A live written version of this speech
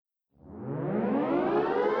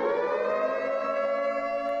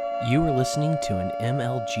You are listening to an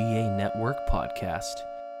MLGA Network podcast.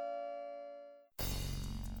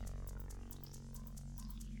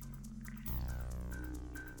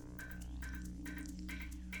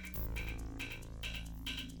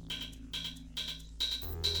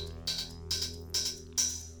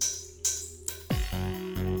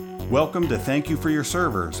 Welcome to Thank You for Your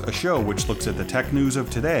Servers, a show which looks at the tech news of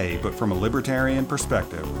today, but from a libertarian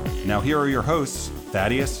perspective. Now here are your hosts,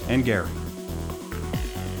 Thaddeus and Gary.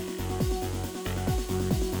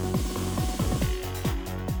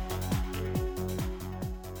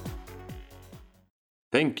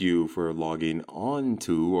 Thank you for logging on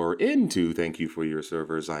to or into Thank You for Your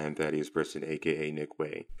Servers. I am Thaddeus Preston, aka Nick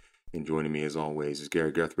Way. And joining me as always is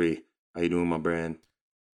Gary Guthrie. How you doing, my brand?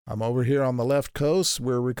 I'm over here on the left coast.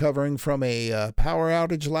 We're recovering from a power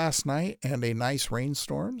outage last night and a nice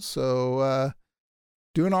rainstorm, so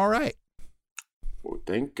doing all right. Well,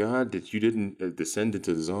 thank God that you didn't descend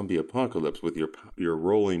into the zombie apocalypse with your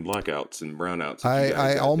rolling blackouts and brownouts.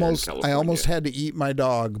 I almost had to eat my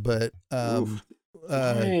dog, but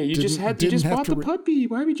hey, you just bought the puppy.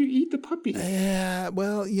 Why would you eat the puppy? Yeah,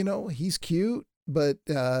 well, he's cute, but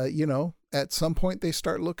at some point they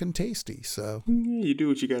start looking tasty. So you do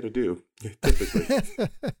what you got to do, typically.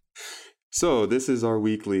 So this is our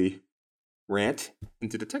weekly rant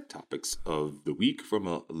into the tech topics of the week from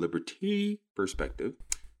a liberty perspective.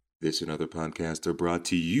 This and other podcasts are brought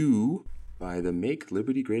to you by the Make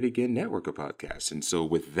Liberty Great Again network of podcasts. And so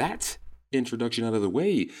with that introduction out of the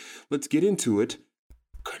way, let's get into it.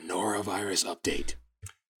 Coronavirus update.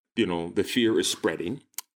 The fear is spreading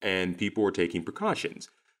and people are taking precautions.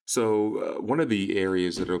 So one of the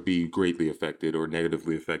areas that will be greatly affected or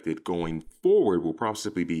negatively affected going forward will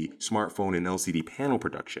possibly be smartphone and LCD panel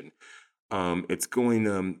production. It's going,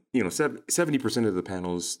 70% of the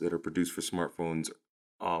panels that are produced for smartphones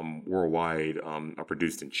worldwide are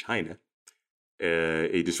produced in China.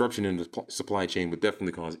 A disruption in the supply chain would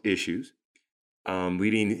definitely cause issues.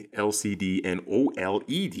 Leading LCD and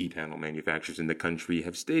OLED panel manufacturers in the country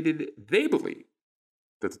have stated they believe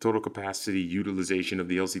that the total capacity utilization of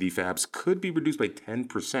the LCD fabs could be reduced by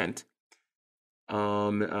 10%.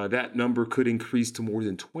 That number could increase to more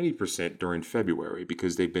than 20% during February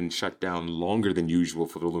because they've been shut down longer than usual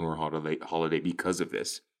for the lunar holiday because of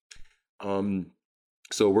this.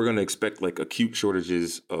 So we're going to expect acute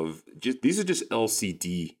shortages of these are just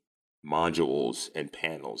LCD modules and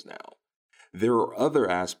panels now. There are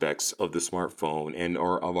other aspects of the smartphone and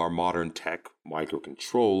or of our modern tech,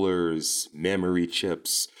 microcontrollers, memory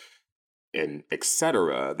chips, and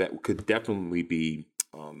etc., that could definitely be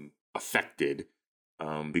affected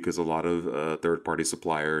because a lot of third-party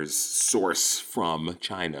suppliers source from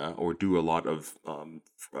China or do a lot of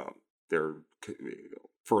their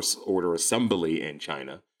first-order assembly in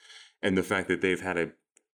China, and the fact that they've had a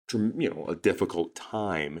difficult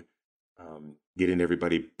time getting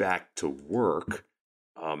everybody back to work,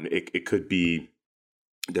 it could be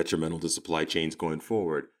detrimental to supply chains going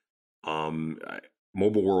forward.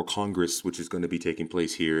 Mobile World Congress, which is going to be taking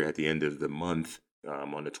place here at the end of the month,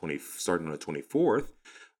 starting on the 24th,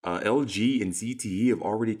 LG and ZTE have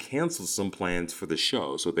already canceled some plans for the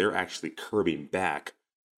show, so they're actually curbing back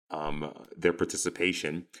their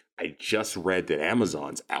participation. I just read that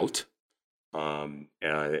Amazon's out.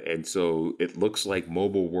 And so it looks like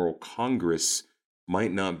Mobile World Congress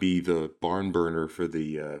might not be the barn burner for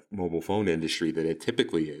the mobile phone industry that it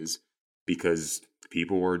typically is, because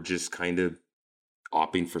people are just kind of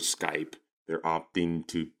opting for Skype. They're opting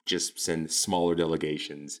to just send smaller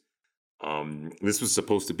delegations. This was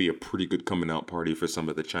supposed to be a pretty good coming out party for some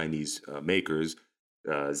of the Chinese makers,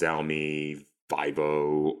 Xiaomi,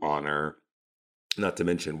 Vivo, Honor, not to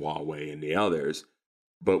mention Huawei and the others.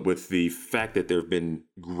 But with the fact that there have been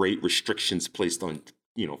great restrictions placed on,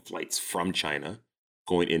 flights from China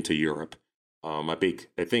going into Europe, I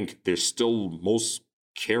think there's still most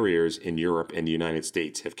carriers in Europe and the United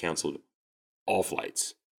States have canceled all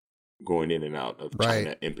flights going in and out of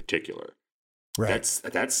China in particular. Right.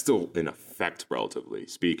 That's still in effect, relatively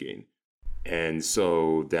speaking, and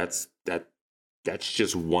so that's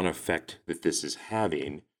just one effect that this is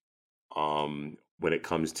having when it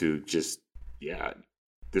comes to just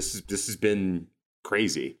This has been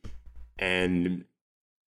crazy. And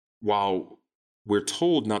while we're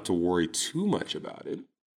told not to worry too much about it,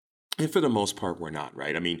 and for the most part, we're not,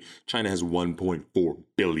 right? I mean, China has 1.4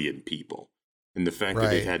 billion people. And the fact that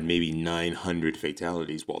they've had maybe 900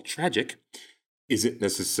 fatalities, while tragic, isn't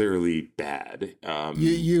necessarily bad.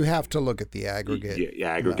 You have to look at the aggregate. Yeah,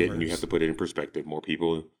 aggregate, numbers. And you have to put it in perspective. More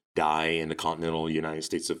people die in the continental United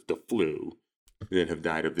States of the flu than have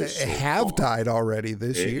died of this. Died already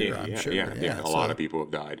this year, I'm sure. Yeah, a lot of people have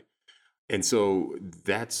died. And so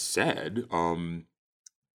that said,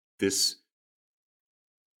 it's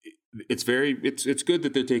good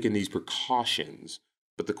that they're taking these precautions,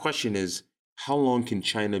 but the question is, how long can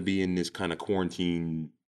China be in this kind of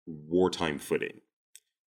quarantine wartime footing?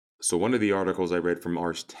 So one of the articles I read from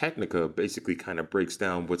Ars Technica basically kind of breaks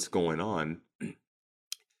down what's going on.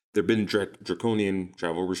 There have been draconian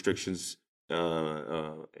travel restrictions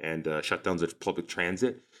and shutdowns of public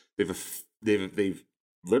transit. They've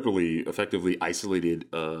literally effectively isolated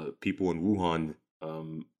people in Wuhan,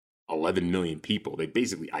 11 million people. They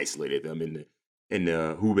basically isolated them in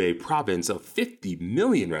the Hubei province. Of 50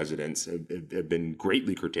 million residents have been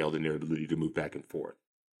greatly curtailed in their ability to move back and forth.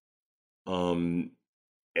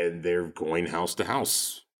 And they're going house to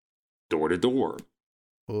house, door to door.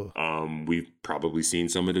 We've probably seen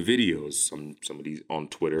some of the videos, some of these on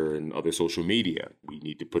Twitter and other social media. We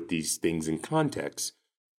need to put these things in context.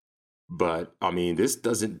 But I mean, this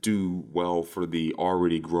doesn't do well for the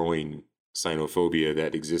already growing xenophobia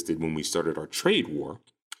that existed when we started our trade war.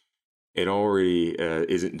 It already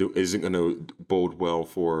isn't going to bode well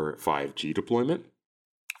for 5G deployment,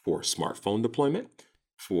 for smartphone deployment,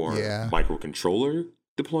 for microcontroller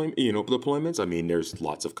deployments. I mean, there's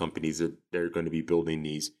lots of companies that they're going to be building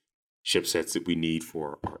these chipsets that we need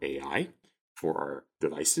for our AI, for our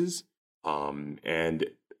devices. And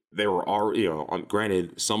there are,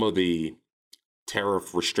 granted, some of the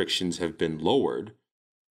tariff restrictions have been lowered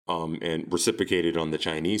and reciprocated on the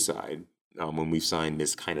Chinese side when we signed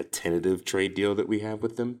this kind of tentative trade deal that we have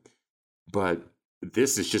with them. But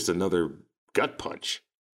this is just another gut punch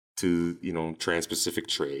to, trans-Pacific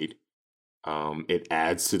trade. It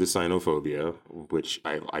adds to the xenophobia, which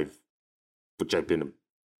I've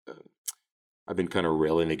been kind of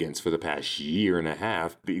railing against for the past year and a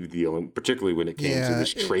half, particularly when it came to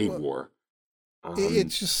this trade war.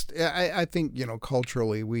 It's just, I think,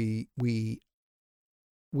 culturally we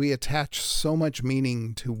attach so much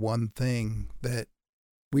meaning to one thing that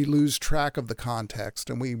we lose track of the context,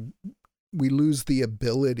 and we lose the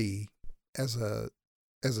ability as a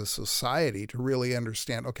society to really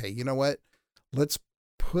understand, okay, you know what? Let's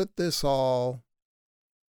put this all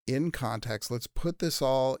in context. Let's put this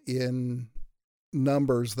all in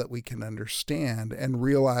numbers that we can understand and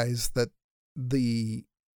realize that the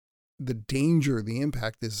danger, the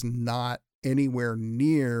impact is not anywhere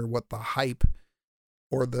near what the hype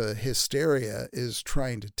or the hysteria is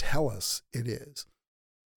trying to tell us it is.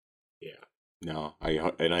 Yeah. No,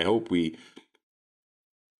 I hope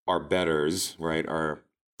our betters, right, our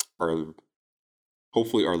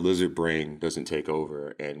hopefully our lizard brain doesn't take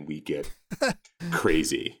over and we get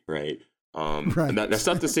crazy, right? Right. That's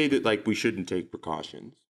not to say that we shouldn't take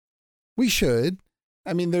precautions. We should.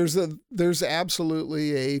 I mean, there's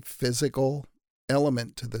absolutely a physical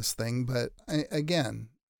element to this thing, but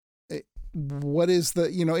what is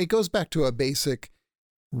it goes back to a basic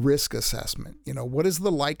risk assessment. What is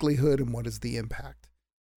the likelihood and what is the impact?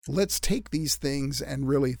 Let's take these things and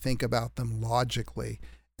really think about them logically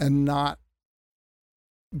and not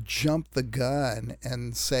jump the gun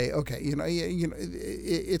and say, okay,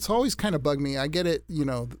 it's always kind of bugged me. I get it.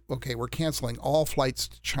 Okay, we're canceling all flights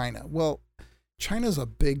to China. Well, China's a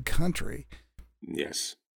big country.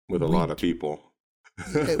 Yes. With a lot of people.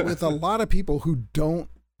 With a lot of people who don't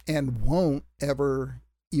and won't ever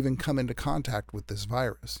even come into contact with this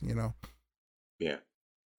virus, Yeah.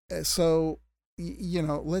 So,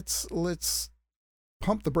 let's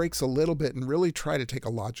pump the brakes a little bit and really try to take a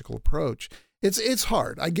logical approach. It's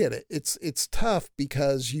hard. I get it. It's tough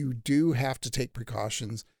because you do have to take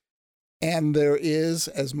precautions. And there is,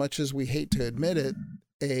 as much as we hate to admit it,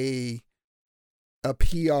 a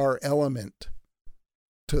PR element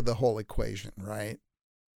to the whole equation, right?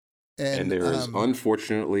 And there is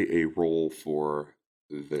unfortunately a role for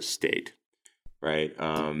the state, right?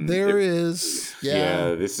 There is.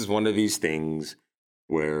 Yeah. This is one of these things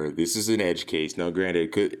where this is an edge case. Now,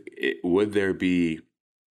 granted, would there be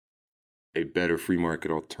a better free market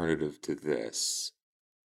alternative to this?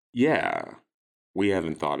 Yeah, we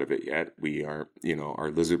haven't thought of it yet. We are, our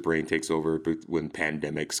lizard brain takes over when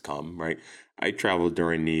pandemics come, right? I traveled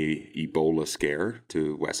during the Ebola scare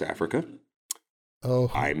to West Africa. Oh,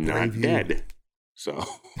 I'm not dead. So,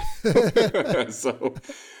 I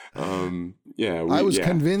was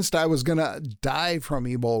convinced I was going to die from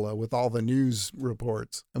Ebola with all the news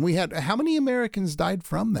reports. And we had, how many Americans died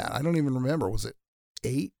from that? I don't even remember. Was it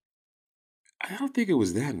 8? I don't think it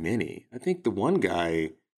was that many. I think the one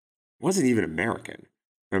guy wasn't even American.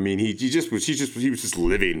 I mean, he was just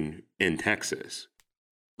living in Texas.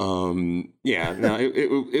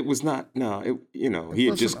 It was not. No, he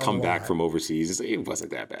had just come back from overseas. It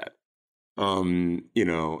wasn't that bad. And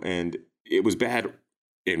it was bad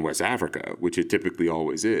in West Africa, which it typically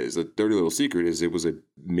always is. A dirty little secret is it was a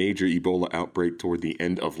major Ebola outbreak toward the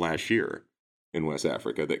end of last year in West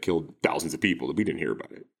Africa that killed thousands of people. We didn't hear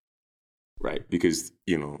about it, right? Because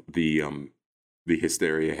the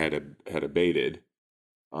hysteria had abated,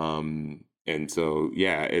 and so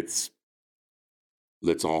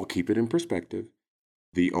let's all keep it in perspective.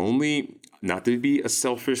 Not to be a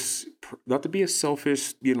selfish,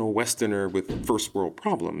 Westerner with first world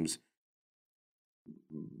problems.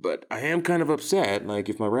 But I am kind of upset. Like,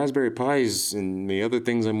 if my Raspberry Pis and the other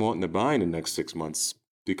things I'm wanting to buy in the next 6 months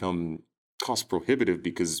become cost prohibitive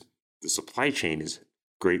because the supply chain is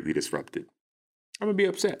greatly disrupted, I'm going to be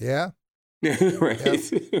upset. Yeah. Right.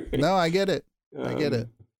 Yep. No, I get it. I get it.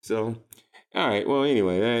 So, all right. Well,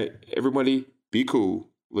 anyway, everybody be cool.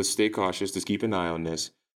 Let's stay cautious. Let's keep an eye on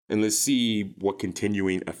this. And let's see what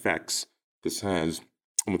continuing effects this has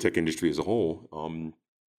on the tech industry as a whole.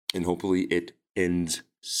 And hopefully it ends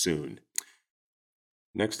soon.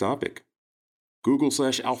 Next topic.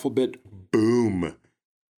 Google/Alphabet boom.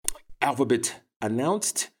 Alphabet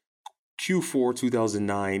announced Q4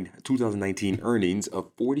 2019 earnings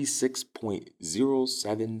of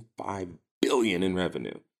 $46.075 billion in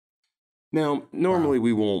revenue. Now, normally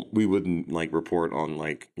we wouldn't report on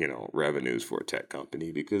revenues for a tech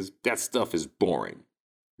company because that stuff is boring.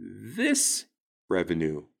 This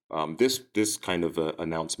revenue, this kind of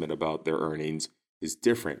announcement about their earnings is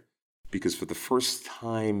different because for the first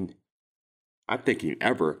time, I'm thinking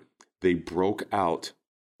ever, they broke out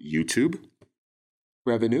YouTube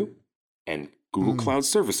revenue and Google Cloud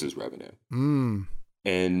Services revenue.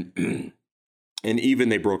 And even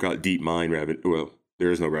they broke out DeepMind revenue. Well,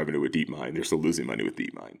 there is no revenue with DeepMind. They're still losing money with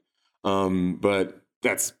DeepMind. But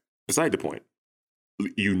that's beside the point.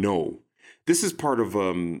 This is part of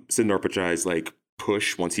Sundar Pichai's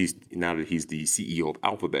push now that he's the CEO of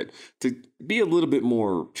Alphabet to be a little bit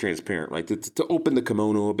more transparent, to open the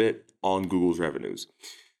kimono a bit on Google's revenues.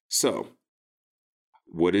 So,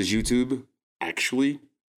 what is YouTube actually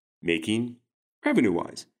making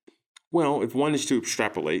revenue-wise? Well, if one is to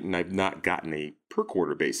extrapolate, and I've not gotten a per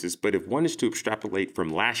quarter basis, but if one is to extrapolate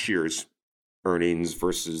from last year's earnings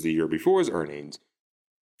versus the year before's earnings,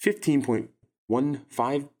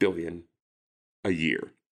 $15.15 billion a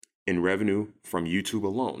year in revenue from YouTube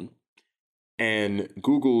alone, and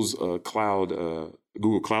Google's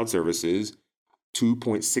Google Cloud Services,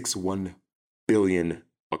 $2.61 billion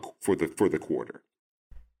for the quarter.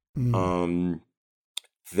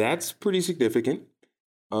 That's pretty significant.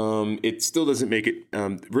 It still doesn't make it.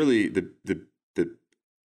 Really, the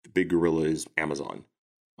big gorilla is Amazon.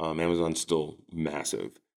 Amazon's still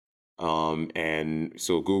massive, and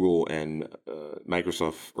so Google and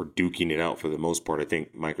Microsoft are duking it out for the most part. I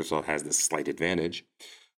think Microsoft has this slight advantage.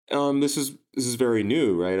 This is very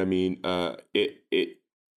new, right? I mean,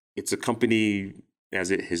 it's a company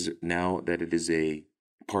as it is now that it is a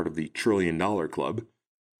part of the $1 trillion club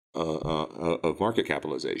of market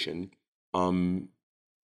capitalization.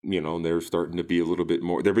 They're starting to be a little bit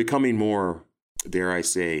more, they're becoming more, dare I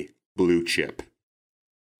say, blue chip.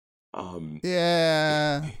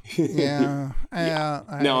 Yeah.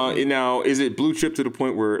 Now, is it blue chip to the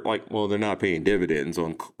point where they're not paying dividends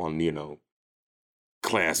on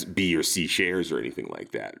class B or C shares or anything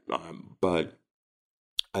like that. But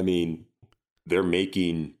I mean, they're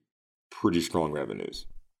making pretty strong revenues.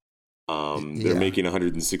 They're making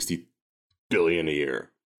 $160 billion a year.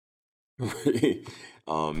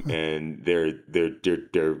 And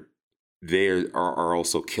they are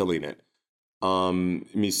also killing it. Let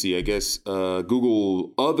me see. I guess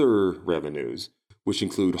Google other revenues, which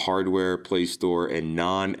include hardware, Play Store, and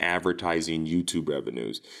non-advertising YouTube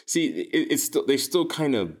revenues. See, they still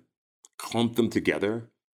kind of clump them together,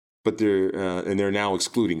 but they're now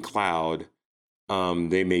excluding cloud.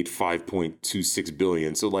 They made $5.26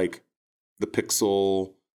 billion. So the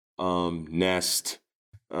Pixel, Nest,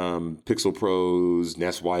 Pixel Pros,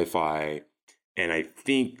 Nest Wi-Fi, and I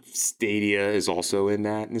think Stadia is also in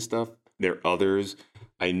that and stuff. There are others.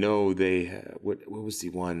 I know they what was the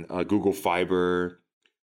one? Google Fiber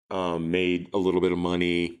made a little bit of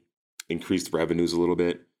money, increased revenues a little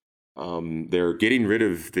bit. They're getting rid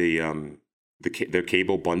of their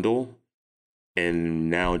cable bundle and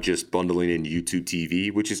now just bundling in YouTube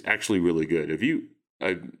TV, which is actually really good. Have you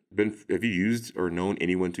used or known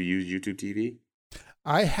anyone to use YouTube TV?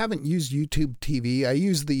 I haven't used YouTube TV. I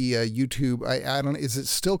use the YouTube. I don't. Is it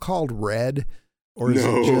still called Red, or is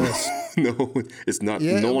it just? No, it's not.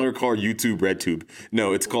 Yeah. No longer called YouTube RedTube.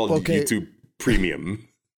 No, it's called YouTube Premium.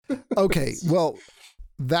 Okay, well,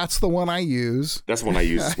 that's the one I use. That's the one I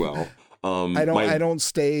use as well. I don't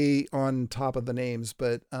stay on top of the names,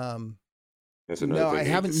 but That's another No, thing I they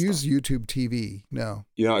need haven't to used stop. YouTube TV. No.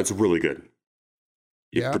 You know, it's really good.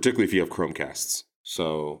 Yeah. Particularly if you have Chromecasts.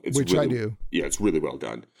 So it's Which really, I do. Yeah, it's really well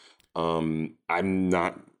done. I'm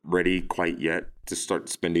not ready quite yet to start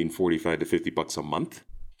spending $45 to $50 a month,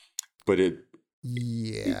 but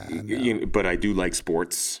but I do like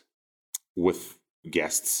sports with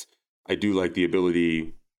guests. I do like the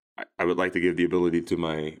ability. I would like to give the ability to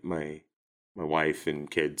my wife and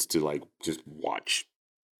kids to like just watch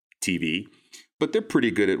TV, but they're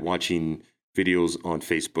pretty good at watching videos on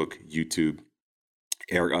Facebook, YouTube,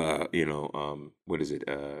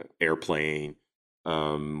 Airplane,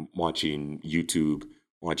 watching YouTube,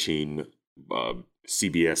 watching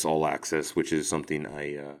CBS All Access, which is something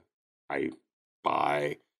I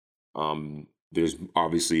buy. There's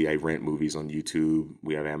obviously I rent movies on YouTube.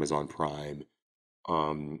 We have Amazon Prime.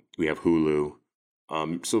 We have Hulu.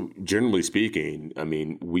 So generally speaking, I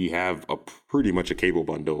mean, we have pretty much a cable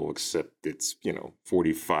bundle, except it's,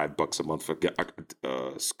 $45 a month for,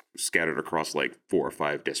 scattered across like 4 or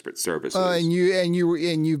 5 disparate services. And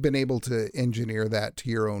you've been able to engineer that to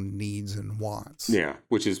your own needs and wants. Yeah,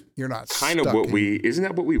 which is you're not kind of what isn't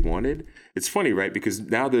that what we wanted? It's funny, right? Because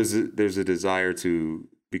now there's a desire to,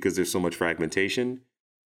 because there's so much fragmentation,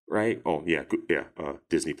 right? Oh yeah,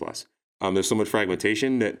 Disney Plus. There's so much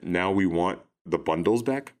fragmentation that now we want the bundles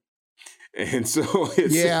back. And so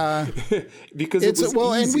it's because it's easy.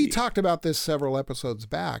 And we talked about this several episodes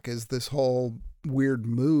back, is this whole weird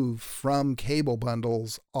move from cable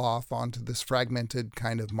bundles off onto this fragmented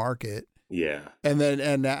kind of market. Yeah.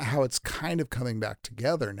 And how it's kind of coming back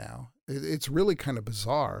together now. It's really kind of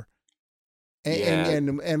bizarre.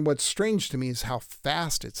 And what's strange to me is how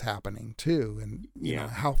fast it's happening too. And you know,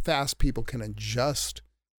 how fast people can adjust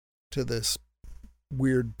to this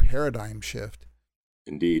weird paradigm shift.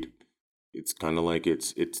 Indeed. It's kind of like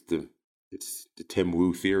it's the Tim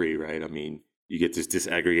Wu theory, right? I mean, you get this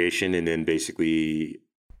disaggregation and then basically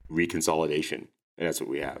reconsolidation, and that's what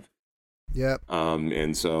we have. Yep.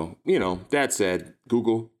 And so, that said,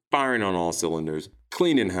 Google firing on all cylinders,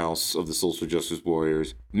 cleaning house of the social justice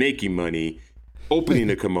warriors, making money, opening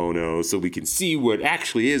a kimono so we can see what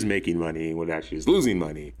actually is making money and what actually is losing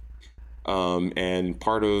money. And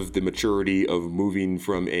part of the maturity of moving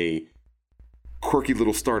from a quirky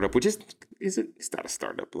little startup, which it's not a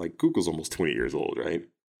startup. Like Google's almost 20 years old, right?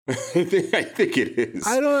 I think it is.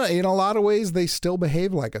 I don't know. In a lot of ways, they still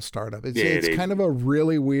behave like a startup. It's kind of a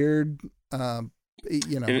really weird,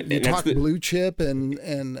 you talk blue chip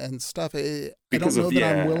and stuff. I don't know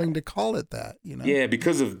that I'm willing to call it that, Yeah,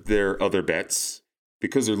 because of their other bets,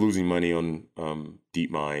 because they're losing money on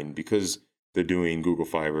DeepMind, because they're doing Google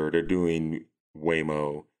Fiber, they're doing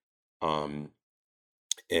Waymo,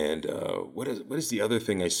 and what is the other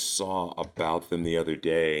thing I saw about them the other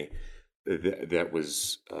day that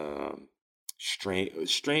was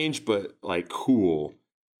strange but like cool?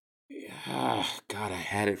 God, I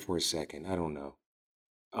had it for a second. I don't know.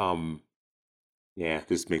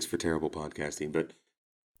 This makes for terrible podcasting, but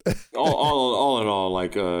all in all,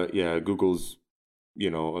 like Google's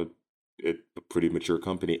a pretty mature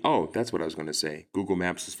company. Oh, that's what I was going to say. Google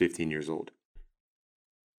Maps is 15 years old.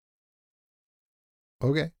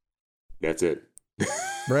 Okay. That's it.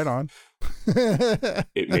 Right on.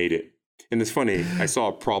 It made it. And it's funny, I saw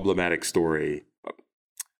a problematic story.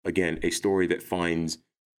 Again, a story that finds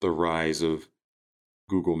the rise of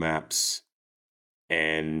Google Maps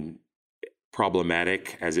and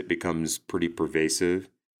problematic as it becomes pretty pervasive,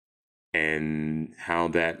 and how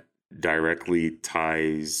that directly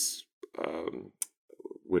ties,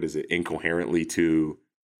 incoherently to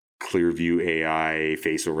Clearview AI,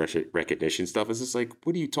 facial recognition stuff. It's just like,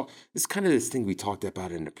 what do you talk? It's kind of this thing we talked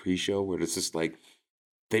about in the pre-show where it's just like,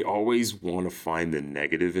 they always want to find the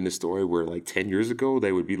negative in the story, where like 10 years ago,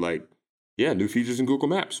 they would be like, yeah, new features in Google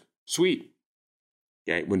Maps. Sweet.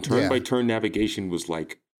 Yeah, when turn-by-turn navigation was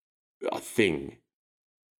like a thing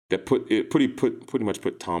that pretty much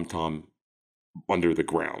put TomTom under the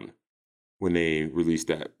ground when they released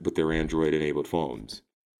that with their Android-enabled phones.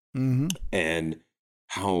 Mm-hmm. And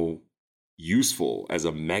how useful as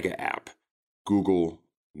a mega app Google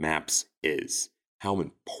Maps is, how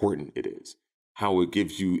important it is, how it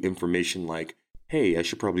gives you information like, hey, I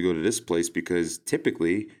should probably go to this place because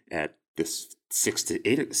typically at this 6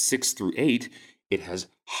 through 8, it has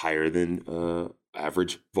higher than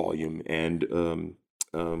average volume and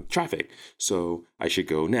traffic. So I should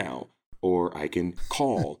go now, or I can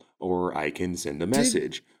call, or I can send a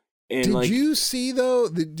message. Did you see though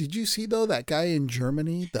that guy in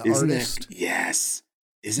Germany, the artist? Yes.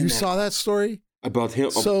 Saw that story? About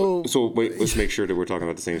him. So wait, let's make sure that we're talking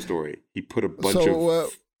about the same story. He put a bunch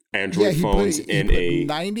of Android phones he put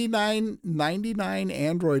 99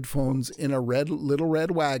 Android phones in a little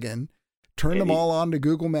red wagon, turned them all onto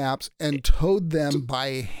Google Maps, and towed them by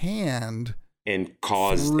hand and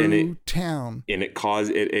caused through town. And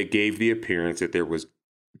it gave the appearance that there was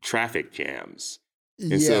traffic jams.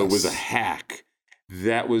 And so it was a hack.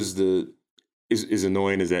 That was as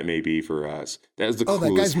annoying as that may be for us. That is the coolest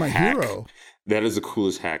hack. That guy's my hero. That is the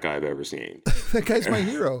coolest hack I've ever seen. That guy's my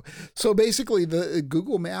hero. So basically, the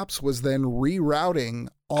Google Maps was then rerouting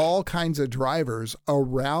all kinds of drivers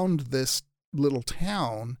around this little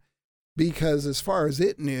town because as far as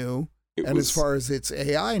it knew, as far as its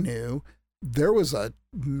AI knew, there was a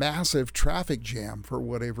massive traffic jam for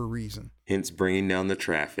whatever reason. Hence bringing down the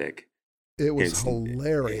traffic. It was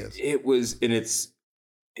hilarious. It was, and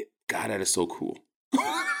God, that is so cool.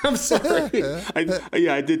 I'm sorry.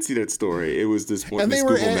 I did see that story. It was this one. And they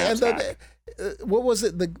Google were, Maps hack. What was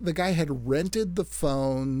it? The guy had rented the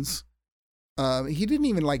phones. He didn't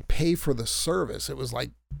even like pay for the service. It was like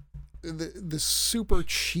the super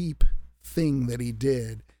cheap thing that he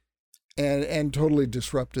did, and totally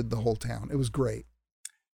disrupted the whole town. It was great.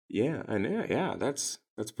 Yeah, and that's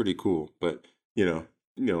pretty cool. But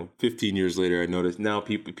 15 years later, I noticed now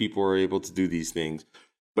people are able to do these things.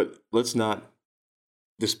 But let's not.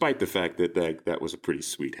 Despite the fact that was a pretty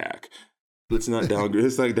sweet hack, let's not downgrade.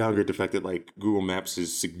 Let's not downgrade the fact that like Google Maps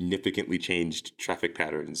has significantly changed traffic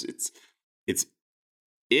patterns. It's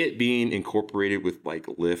it being incorporated with like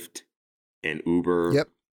Lyft and Uber. Yep.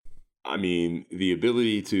 I mean,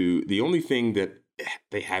 the only thing that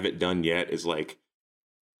they haven't done yet is like,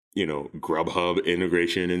 Grubhub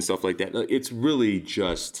integration and stuff like that. It's really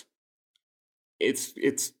just, it's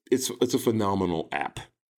a phenomenal app.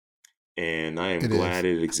 And I am glad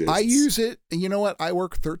it exists. I use it. You know what? I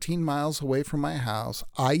work 13 miles away from my house.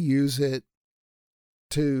 I use it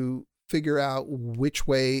to figure out which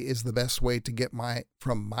way is the best way to get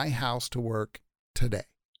from my house to work today.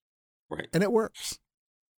 Right. And it works.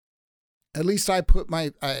 At least I put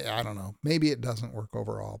I don't know, maybe it doesn't work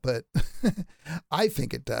overall, but I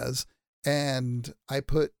think it does. And I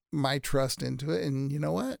put my trust into it. And you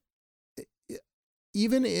know what?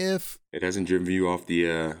 Even if it hasn't driven you off the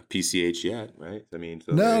PCH yet, right? I mean,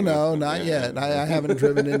 so no, not yet. I haven't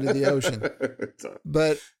driven into the ocean,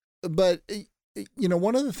 but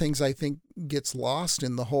one of the things I think gets lost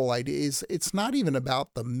in the whole idea is it's not even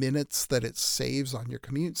about the minutes that it saves on your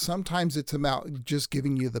commute. Sometimes it's about just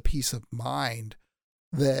giving you the peace of mind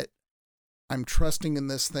that I'm trusting in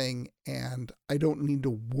this thing and I don't need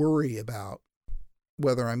to worry about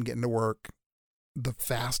whether I'm getting to work the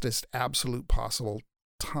fastest absolute possible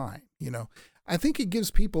time. I think it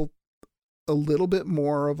gives people a little bit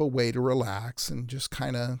more of a way to relax and just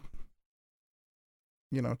kind of,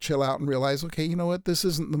 chill out and realize, okay, you know what? This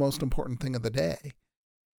isn't the most important thing of the day.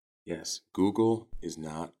 Yes. Google is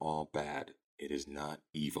not all bad. It is not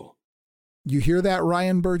evil. You hear that,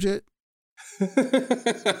 Ryan Burgett?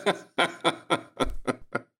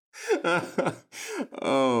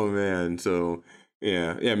 Oh man. So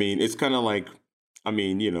yeah. I mean, it's kind of like, I'm a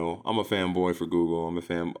fanboy for Google.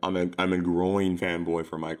 I'm a growing fanboy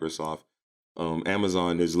for Microsoft.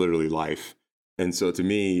 Amazon is literally life. And so to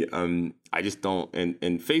me, I just don't, and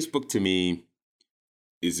Facebook to me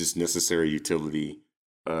is just necessary utility.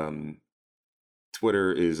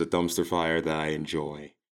 Twitter is a dumpster fire that I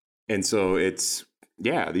enjoy. And so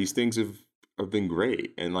these things have been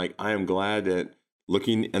great. And like, I am glad that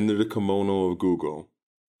looking under the kimono of Google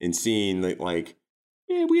and seeing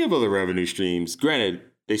we have other revenue streams. Granted,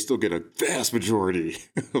 they still get a vast majority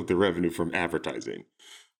of the revenue from advertising.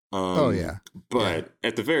 But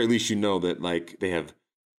at the very least, that they have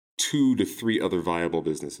 2 to 3 other viable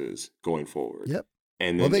businesses going forward. Yep.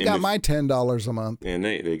 And then, they got my $10 a month. And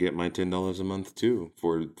they get my $10 a month too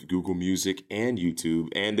for Google Music and YouTube.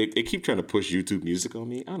 And they keep trying to push YouTube Music on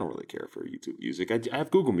me. I don't really care for YouTube Music. I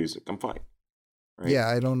have Google Music. I'm fine. Right? Yeah,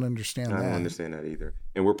 I don't understand that. I don't understand that either.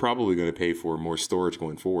 And we're probably going to pay for more storage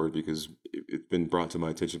going forward because it's been brought to my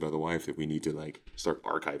attention by the wife that we need to start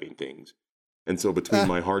archiving things. And so between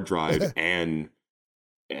my hard drive and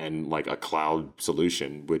like a cloud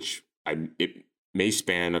solution, which it may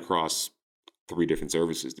span across 3 different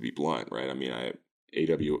services, to be blunt, right? I mean,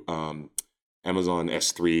 Amazon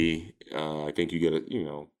S3, I think you get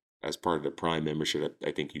as part of the Prime membership,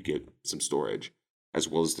 I think you get some storage, as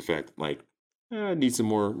well as the fact I need some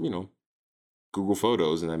more, Google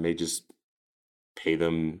Photos, and I may just pay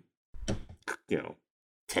them, $10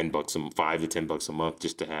 $5 to $10 a month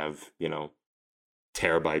just to have,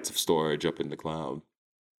 terabytes of storage up in the cloud.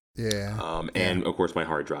 Yeah. And of course my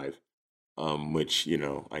hard drive, which,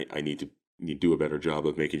 I need to do a better job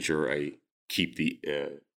of making sure I keep the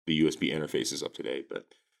the USB interface is up to date, but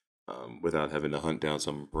without having to hunt down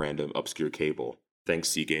some random obscure cable. Thanks,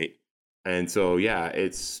 Seagate. And so, yeah,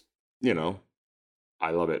 it's,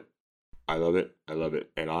 I love it. I love it. I love it.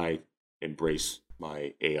 And I embrace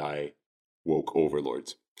my AI woke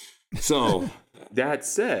overlords. So that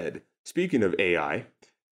said, speaking of AI,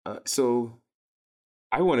 so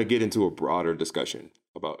I want to get into a broader discussion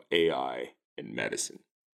about AI in medicine.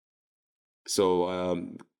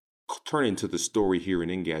 So turning to the story here in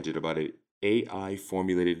Engadget about an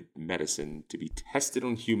AI-formulated medicine to be tested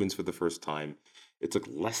on humans for the first time. It took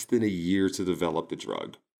less than a year to develop the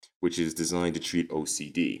drug, which is designed to treat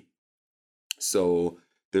OCD. So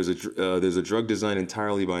there's a drug designed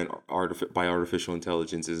entirely by artificial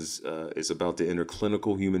intelligence is about to enter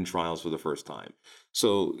clinical human trials for the first time.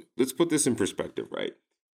 So let's put this in perspective, right?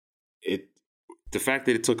 The fact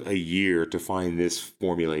that it took a year to find this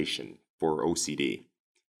formulation for OCD,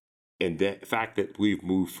 and the fact that we've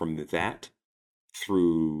moved from that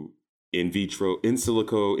through in vitro, in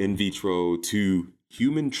silico, in vitro to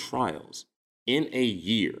human trials in a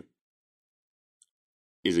year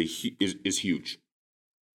is huge.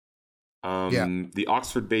 The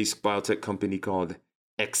Oxford-based biotech company called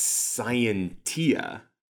Exscientia,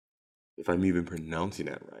 if I'm even pronouncing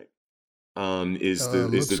that right, is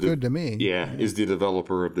good to me. Yeah, is the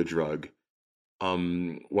developer of the drug.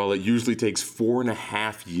 While it usually takes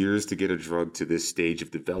 4.5 years to get a drug to this stage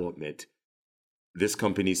of development, this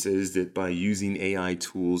company says that by using AI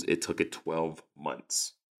tools, it took it 12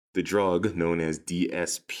 months. The drug, known as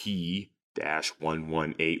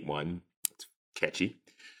DSP-1181, it's catchy,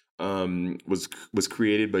 was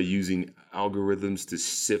created by using algorithms to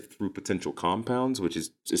sift through potential compounds, which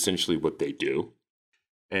is essentially what they do,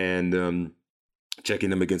 and checking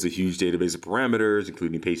them against a huge database of parameters,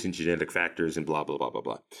 including patient genetic factors and blah, blah, blah, blah,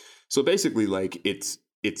 blah. So basically, like, it's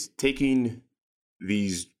taking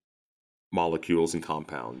these molecules and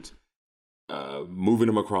compounds, moving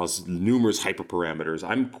them across numerous hyperparameters.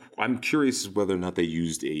 I'm curious whether or not they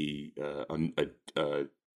used a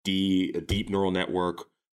deep neural network,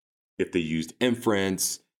 if they used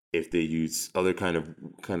inference, if they used other kind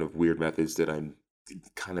of weird methods that I'm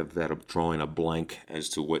drawing a blank as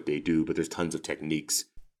to what they do. But there's tons of techniques,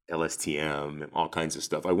 LSTM, and all kinds of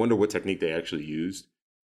stuff. I wonder what technique they actually used.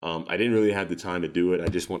 I didn't really have the time to do it. I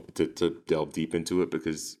just wanted to delve deep into it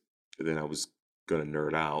because then I was gonna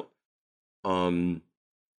nerd out.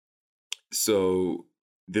 So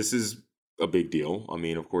this is a big deal. I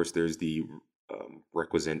mean, of course, there's the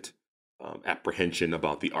requisite apprehension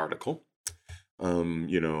about the article.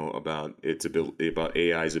 About its ability, about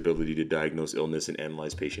AI's ability to diagnose illness and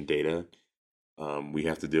analyze patient data. We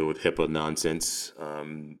have to deal with HIPAA nonsense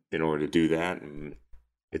in order to do that. And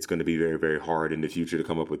it's going to be very, very hard in the future to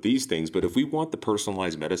come up with these things. But if we want the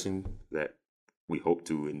personalized medicine that we hope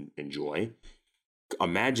to enjoy,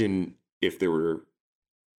 imagine if there were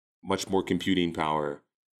much more computing power,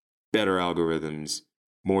 better algorithms,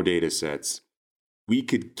 more data sets. We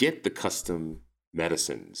could get the custom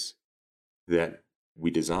medicines that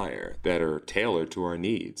we desire, that are tailored to our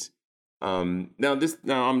needs. Now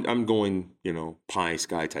I'm going, pie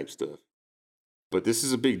sky type stuff, but this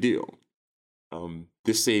is a big deal.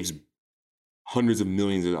 This saves hundreds of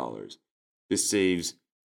millions of dollars. This saves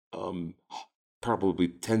probably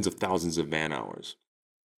tens of thousands of man hours.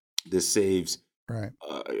 This saves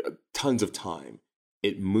tons of time.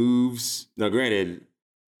 It moves. Now, granted,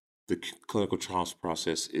 the clinical trials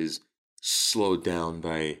process is slowed down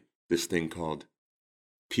by this thing called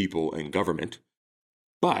people and government.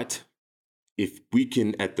 But if we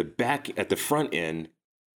can, at the front end,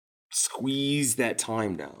 squeeze that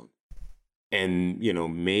time down, and,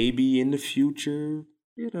 maybe in the future,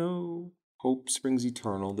 hope springs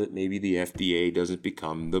eternal that maybe the FDA doesn't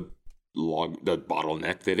become the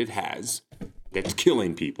bottleneck that it has, that's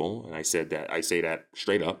killing people. And I say that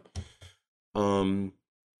straight up.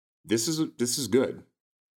 This is good.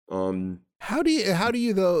 How do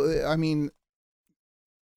you though? I mean,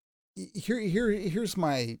 here's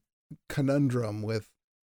my conundrum with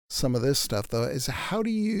some of this stuff though, is how do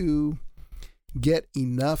you get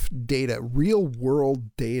enough data, real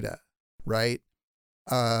world data, right?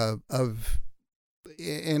 See,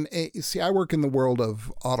 I work in the world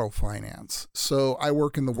of auto finance, so I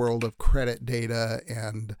work in the world of credit data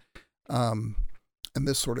and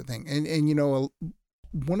this sort of thing. And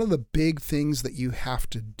one of the big things that you have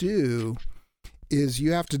to do is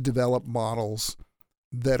you have to develop models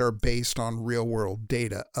that are based on real world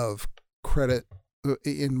data of credit.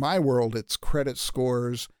 In my world, it's credit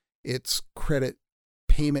scores, it's credit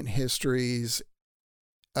payment histories,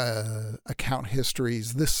 account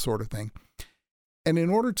histories, this sort of thing. And in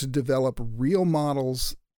order to develop real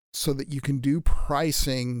models so that you can do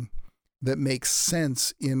pricing that makes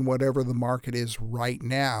sense in whatever the market is right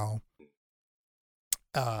now,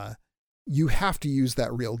 you have to use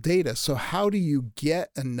that real data. So how do you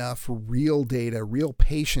get enough real data, real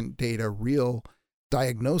patient data, real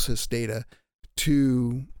diagnosis data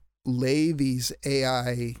to lay these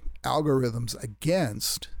AI algorithms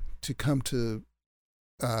against to come to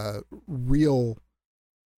real,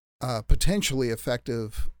 potentially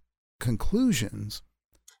effective conclusions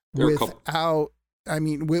without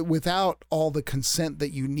all the consent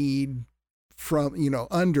that you need from,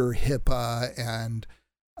 under HIPAA and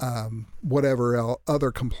whatever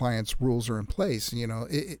other compliance rules are in place.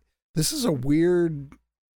 This is a weird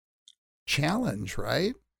challenge,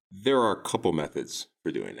 right? There are a couple methods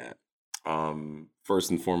for doing that.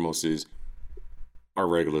 First and foremost is our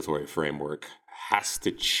regulatory framework has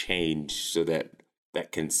to change so that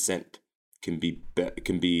consent can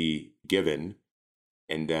be given,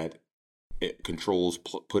 and that controls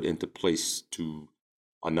put into place to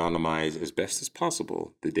anonymize as best as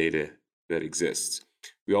possible the data that exists.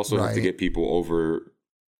 We also have to get people over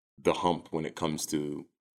the hump when it comes to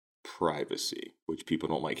privacy, which people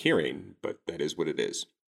don't like hearing, but that is what it is.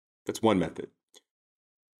 That's one method.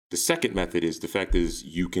 The second method is the fact is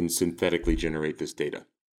you can synthetically generate this data.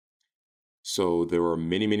 So there are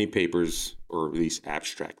many, many papers, or at least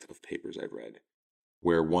abstract of papers I've read,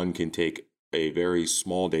 where one can take a very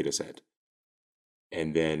small data set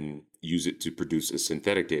and then use it to produce a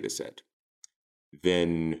synthetic data set.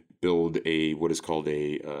 Then build what is called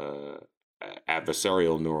a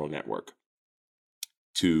adversarial neural network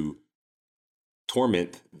to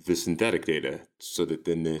torment the synthetic data, so that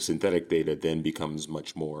then the synthetic data then becomes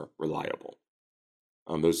much more reliable.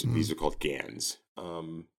 These are called GANs.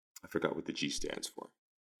 I forgot what the G stands for.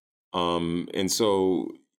 And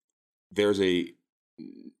so there's a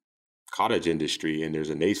cottage industry and there's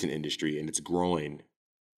a nascent industry, and it's growing,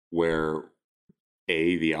 where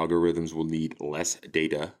the algorithms will need less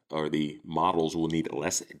data, or the models will need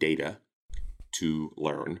less data to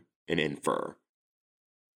learn and infer.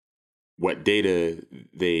 What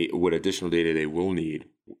additional data they will need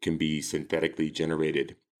can be synthetically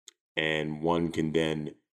generated, and one can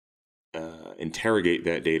then interrogate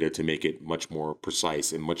that data to make it much more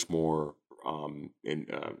precise and much more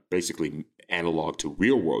basically analog to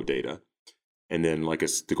real world data. And then,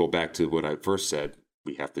 to go back to what I first said,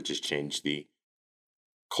 we have to just change the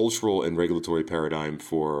cultural and regulatory paradigm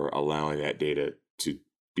for allowing that data to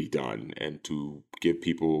be done, and to give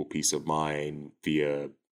people peace of mind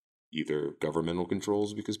via either governmental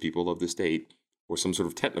controls, because people of the state, or some sort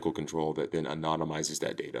of technical control that then anonymizes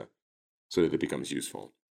that data so that it becomes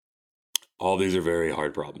useful. All these are very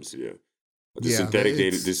hard problems to do. But the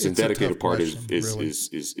synthetic data part is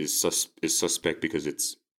suspect because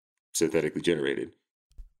it's synthetically generated.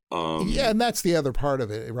 And that's the other part of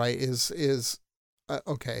it, right?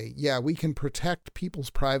 We can protect people's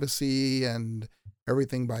privacy and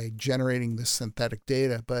everything by generating this synthetic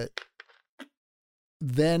data, but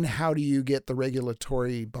then how do you get the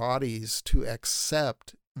regulatory bodies to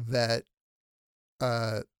accept that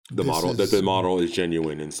the model is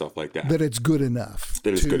genuine and stuff like that? That it's good enough.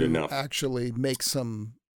 That it's good enough. Actually make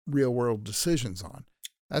some real world decisions on.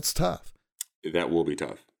 That's tough. That will be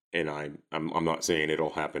tough. And I'm not saying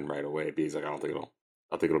it'll happen right away, because I think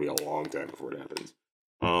it'll be a long time before it happens.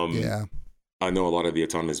 I know a lot of the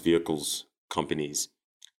autonomous vehicles companies,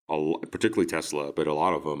 particularly Tesla, but a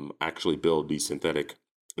lot of them actually build these synthetic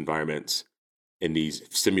environments in these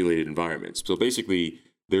simulated environments. So basically,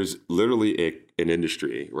 there's literally an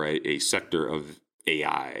industry, right? A sector of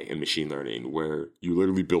AI and machine learning where you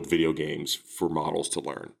literally build video games for models to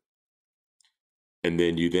learn. And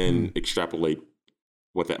then you extrapolate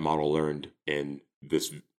what that model learned in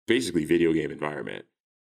this basically video game environment.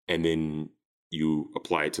 And then you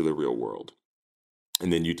apply it to the real world.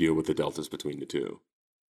 And then you deal with the deltas between the two.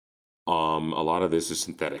 A lot of this is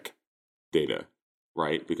synthetic data,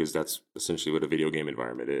 right? Because that's essentially what a video game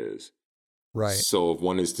environment is. Right. So if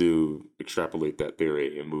one is to extrapolate that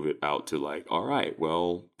theory and move it out to all right,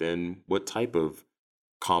 well, then what type of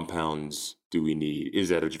compounds do we need? Is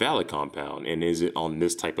that a valid compound? And is it on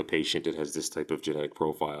this type of patient that has this type of genetic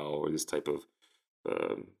profile, or this type of,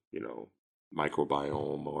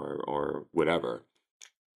 microbiome or whatever?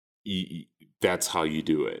 That's how you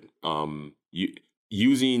do it.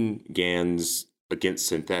 Using GANs against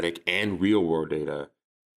synthetic and real world data,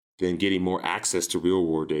 then getting more access to real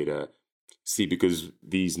world data. See, because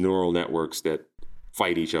these neural networks that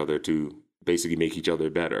fight each other to basically make each other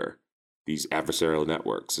better, these adversarial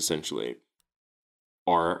networks essentially,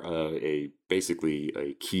 are basically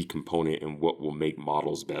a key component in what will make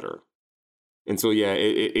models better. And so, yeah,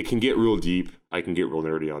 it can get real deep. I can get real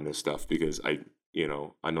nerdy on this stuff because I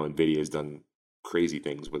know NVIDIA has done crazy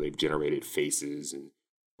things where they've generated faces and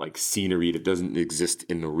like scenery that doesn't exist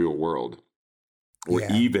in the real world, or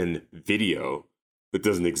even video that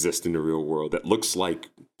doesn't exist in the real world that looks like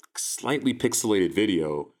slightly pixelated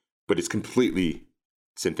video, but it's completely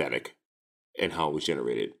synthetic in how it was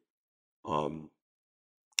generated.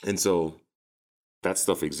 And so that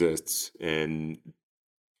stuff exists, and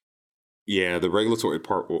yeah, the regulatory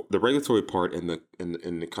part and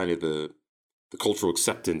the kind of the cultural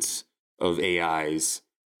acceptance of AIs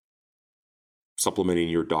supplementing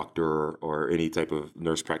your doctor or any type of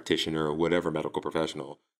nurse practitioner or whatever medical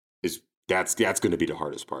professional that's going to be the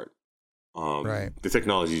hardest part. Right. The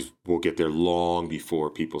technologies will get there long before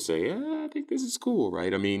people say, I think this is cool,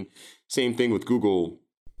 right? I mean, same thing with Google.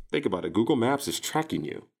 Think about it. Google Maps is tracking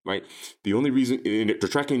you, right? The only reason they're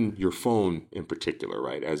tracking your phone in particular,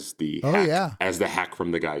 right? As the hack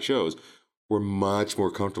from the guy shows, we're much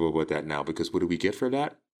more comfortable with that now because what do we get for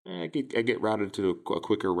that? I get routed to a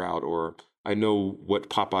quicker route, or I know what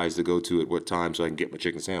Popeyes to go to at what time so I can get my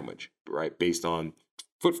chicken sandwich, right? Based on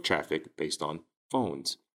foot traffic, based on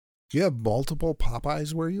phones. You have multiple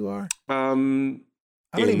Popeyes where you are?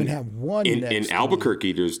 I don't even have one. In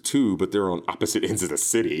Albuquerque, there's two, but they're on opposite ends of the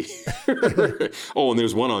city. Oh, and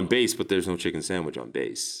there's one on base, but there's no chicken sandwich on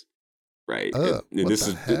base, right? And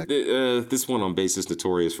this one on base is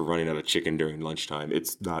notorious for running out of chicken during lunchtime.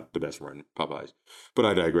 It's not the best run Popeyes, but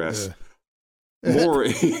I digress. More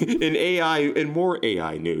more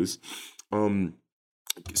AI news.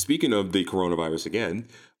 Speaking of the coronavirus again,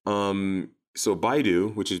 so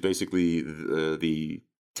Baidu, which is basically the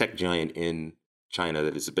tech giant in China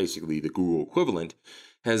that is basically the Google equivalent,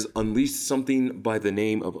 has unleashed something by the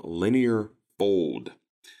name of Linear Fold.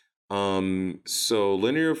 So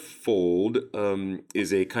Linear Fold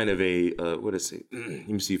is a kind of a, what is it? Let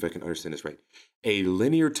me see if I can understand this right. A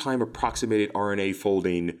linear time approximated RNA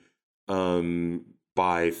folding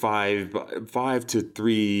by 5 to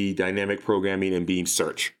 3 dynamic programming and beam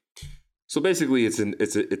search. So basically it's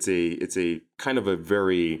a kind of a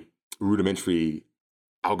very rudimentary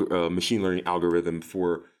machine learning algorithm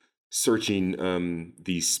for searching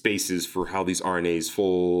these spaces for how these RNAs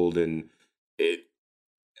fold, and I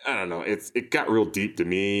don't know, it got real deep to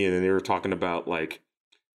me. And then they were talking about like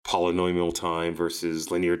polynomial time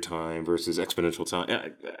versus linear time versus exponential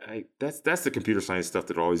time. That's the computer science stuff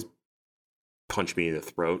that always punched me in the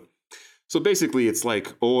throat. So basically, it's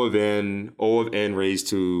like O of n raised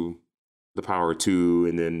to the power of 2,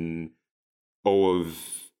 and then O of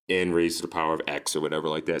n raised to the power of x or whatever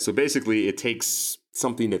like that. So basically it takes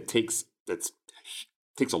something that takes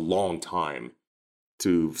a long time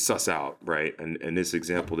to suss out, right? And this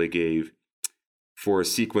example they gave for a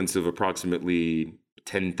sequence of approximately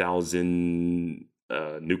 10,000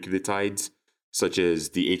 nucleotides, such as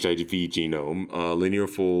the HIV genome, Linear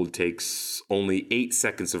Fold takes only 8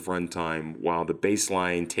 seconds of runtime, while the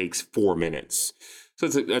baseline takes 4 minutes. So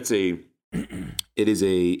it is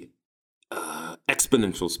a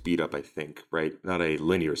exponential speed up, I think, right? Not a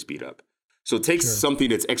linear speed up. So it takes something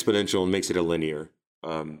that's exponential and makes it a linear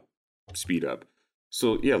speed up.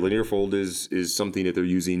 So yeah, Linear Fold is something that they're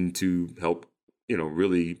using to help,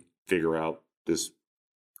 really figure out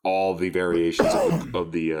all the variations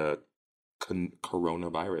of the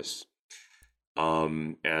coronavirus.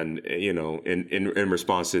 And in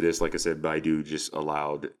response to this, like I said, Baidu just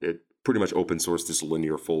allowed it, pretty much open source this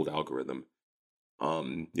Linear Fold algorithm.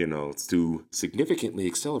 To significantly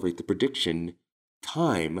accelerate the prediction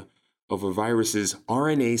time of a virus's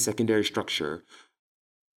RNA secondary structure,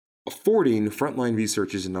 affording frontline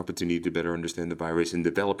researchers an opportunity to better understand the virus and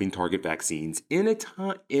developing target vaccines in a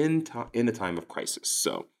time of crisis.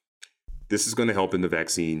 So this is going to help in the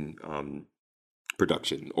vaccine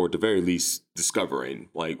production, or at the very least discovering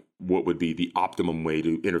like what would be the optimum way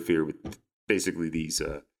to interfere with basically these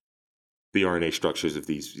the RNA structures of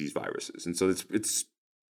these viruses. And so it's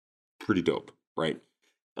pretty dope, right?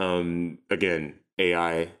 Again,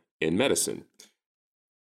 AI in medicine.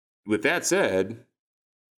 With that said,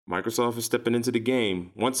 Microsoft is stepping into the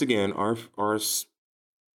game. Once again, our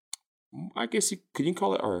I guess could you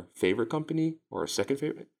call it our favorite company or our second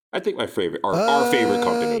favorite? I think my favorite, our favorite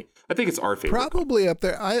company. I think it's our favorite. Probably up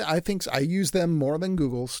there. I think I use them more than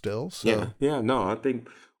Google still. So. Yeah. No, I think.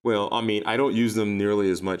 Well, I mean, I don't use them nearly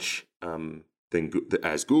as much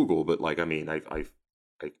as Google, but like I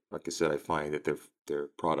said, I find that their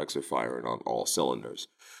products are firing on all cylinders.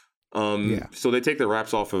 So they take the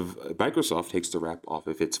wraps off of Microsoft takes the wrap off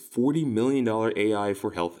of its $40 million AI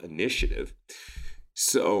for Health initiative.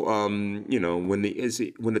 So, when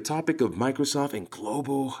the topic of Microsoft and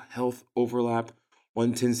global health overlap,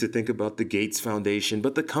 one tends to think about the Gates Foundation,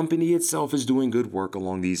 but the company itself is doing good work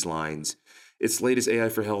along these lines. Its latest AI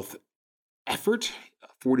for Health effort, a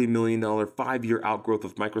 $40 million 5-year outgrowth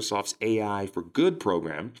of Microsoft's AI for Good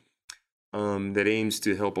program, that aims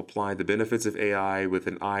to help apply the benefits of AI with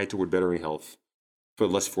an eye toward bettering health for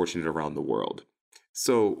the less fortunate around the world.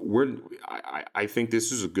 So I think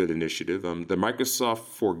this is a good initiative. The Microsoft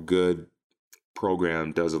for Good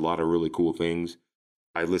program does a lot of really cool things.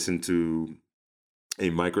 I listened to a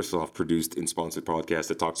Microsoft produced and sponsored podcast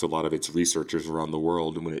that talks to a lot of its researchers around the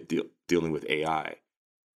world when it dealing with AI.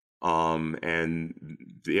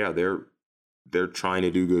 They're trying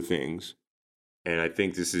to do good things. And I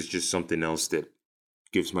think this is just something else that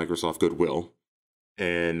gives Microsoft goodwill.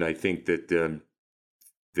 And I think that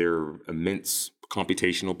their immense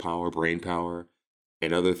computational power, brain power,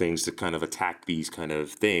 and other things to kind of attack these kind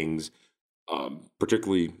of things,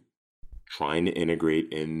 particularly trying to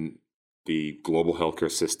integrate in the global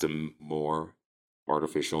healthcare system more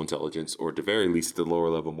artificial intelligence, or at the very least, at the lower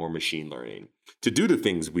level, more machine learning, to do the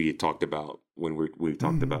things we had talked about when we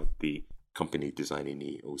talked about the company designing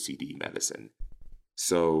the OCD medicine.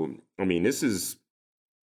 So, I mean, this is,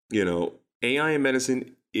 AI in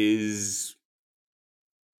medicine is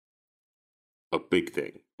a big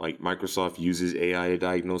thing. Like Microsoft uses AI to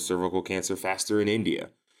diagnose cervical cancer faster in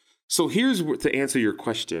India. So here's to answer your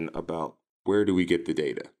question about where do we get the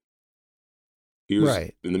data.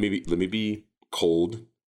 Right. And let me be cold.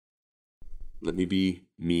 Let me be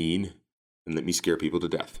mean, and let me scare people to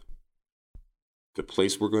death. The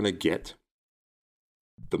place we're going to get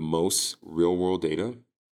the most real world data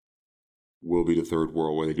will be the third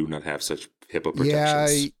world, where they do not have such HIPAA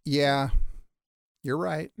protections. Yeah. You're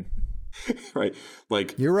right. Right.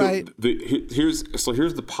 Like, you're right. Here's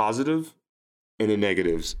the positive and the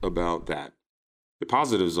negatives about that. The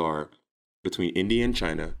positives are between India and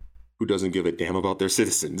China, who doesn't give a damn about their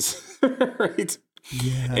citizens, right?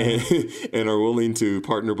 Yeah. And are willing to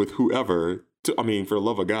partner with whoever for the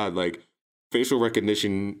love of God, like, facial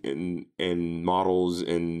recognition and models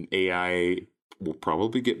and AI will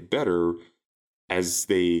probably get better as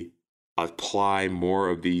they apply more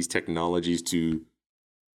of these technologies to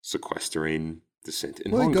sequestering dissent in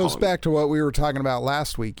Hong Kong. It goes back to what we were talking about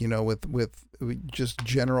last week, with just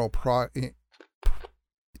general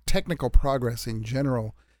technical progress in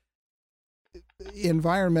general.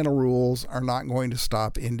 Environmental rules are not going to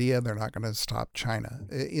stop India. They're not going to stop China.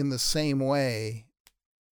 In the same way,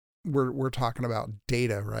 we're talking about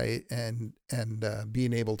data, right? And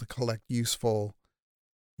being able to collect useful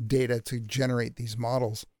data to generate these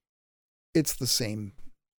models. It's the same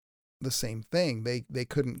thing. They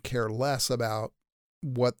couldn't care less about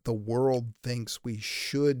what the world thinks we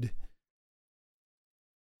should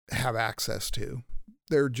have access to.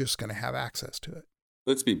 They're just going to have access to it.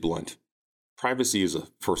 Let's be blunt. Privacy is a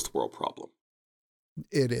first world problem.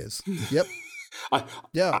 It is. Yep. I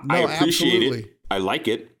appreciate absolutely. it. I like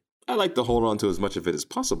it. I like to hold on to as much of it as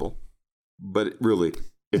possible. But really,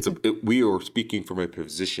 we are speaking from a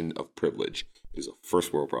position of privilege. It is a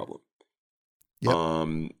first world problem. Yep.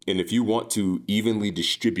 And if you want to evenly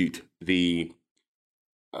distribute the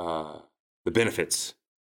benefits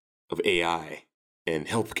of AI and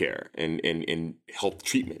healthcare and health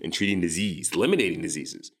treatment and treating disease, eliminating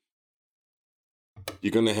diseases,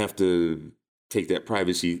 you're going to have to take that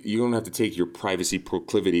privacy. You're going to have to take your privacy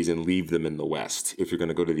proclivities and leave them in the West if you're going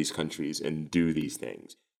to go to these countries and do these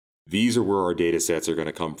things. These are where our data sets are going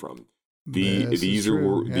to come from. These are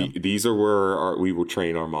where we will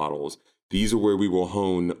train our models. These are where we will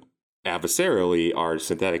hone adversarially our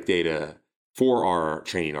synthetic data for our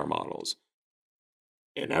training our models.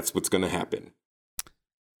 And that's what's going to happen.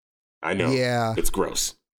 I know. Yeah. It's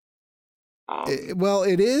gross. Well,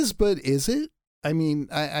 it is, but is it? I mean,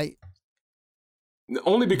 I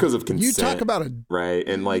only because of consent. You talk about it, right?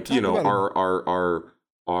 And like, our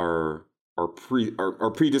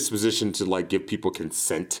predisposition to like give people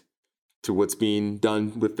consent to what's being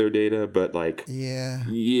done with their data, but like, yeah.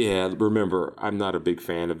 Remember, I'm not a big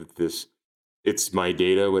fan of this. It's my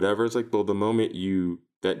data, whatever. It's like, well, the moment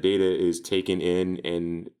that data is taken in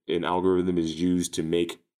and an algorithm is used to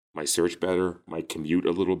make my search better, my commute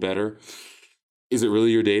a little better. Is it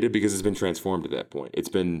really your data? Because it's been transformed at that point. It's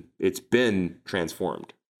been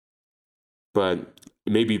transformed. But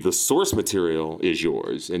maybe the source material is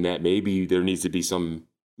yours, and that maybe there needs to be some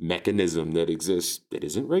mechanism that exists that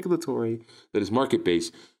isn't regulatory, that is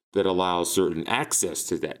market-based, that allows certain access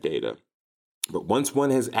to that data. But once one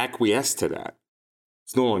has acquiesced to that,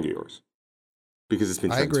 it's no longer yours because it's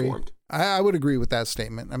been transformed. I would agree with that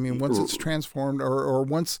statement. I mean, once it's transformed or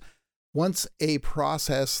once a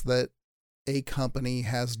process that a company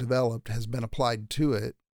has developed has been applied to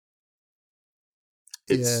it,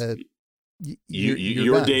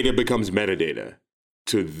 your done. data becomes metadata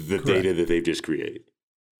to the Correct. data that they've just created.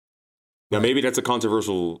 Now, maybe that's a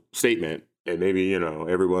controversial statement, and maybe,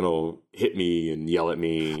 everyone will hit me and yell at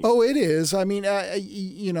me. Oh, it is. I mean,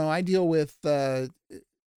 I deal with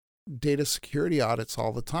data security audits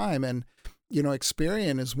all the time, and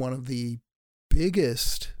Experian is one of the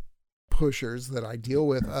biggest pushers that I deal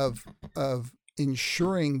with of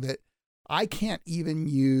ensuring that I can't even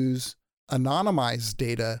use anonymized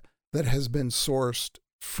data that has been sourced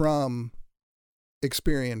from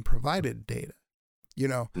Experian provided data.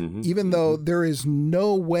 Even though there is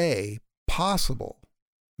no way possible,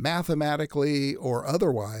 mathematically or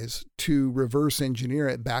otherwise, to reverse engineer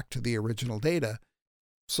it back to the original data.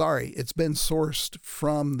 Sorry, it's been sourced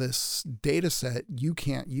from this data set. You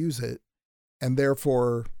can't use it, and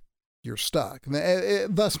therefore you're stuck.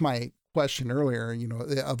 Thus my question earlier,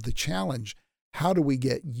 of the challenge. How do we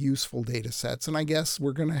get useful data sets? And I guess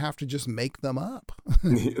we're going to have to just make them up.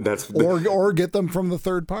 or get them from the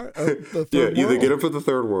third part. Either get them from the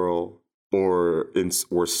third world or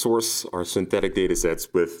source our synthetic data sets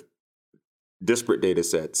with disparate data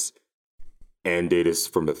sets and data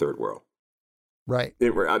from the third world. Right.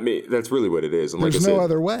 That's really what it is. And there's no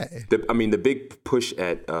other way. The big push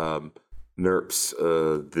at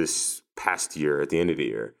NERPS this past year, at the end of the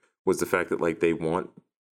year, was the fact that they want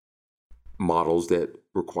models that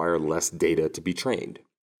require less data to be trained.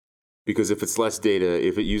 Because if it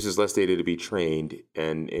uses less data to be trained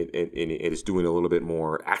and it is doing a little bit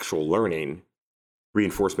more actual learning,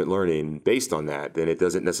 reinforcement learning based on that, then it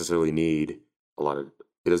doesn't necessarily need a lot of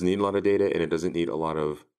data, and it doesn't need a lot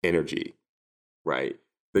of energy, right?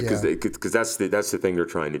 Because that's the thing they're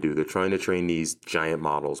trying to do. They're trying to train these giant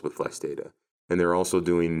models with less data, and they're also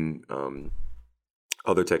doing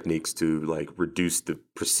other techniques to reduce the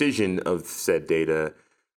precision of said data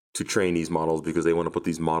to train these models, because they want to put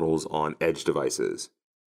these models on edge devices,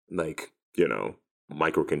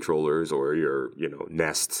 microcontrollers or your,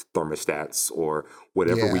 Nest thermostats or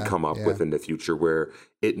whatever we come up with in the future, where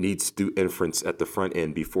it needs to do inference at the front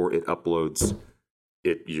end before it uploads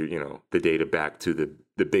the data back to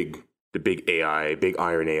the big AI, big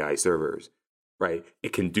iron AI servers, right?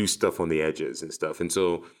 It can do stuff on the edges and stuff. And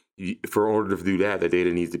so for order to do that, the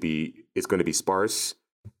data it's going to be sparse,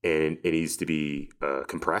 and it needs to be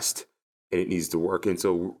compressed, and it needs to work. And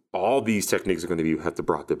so all these techniques are going to have to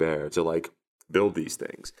brought to bear to build these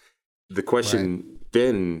things. The question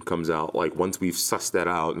then comes out, once we've sussed that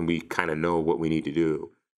out and we kind of know what we need to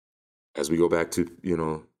do, as we go back to,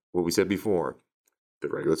 what we said before, the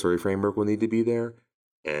regulatory framework will need to be there,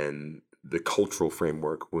 and the cultural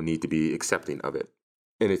framework will need to be accepting of it.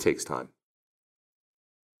 And it takes time.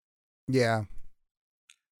 Yeah.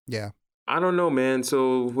 I don't know, man.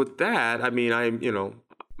 So with that,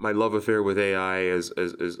 my love affair with AI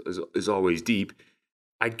is always deep.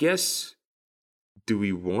 I guess, do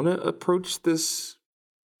we want to approach this?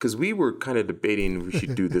 Because we were kind of debating we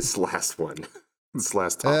should do this last one, this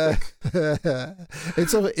last topic.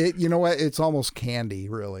 You know what? It's almost candy,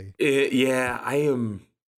 really. I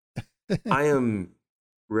am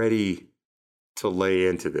ready to lay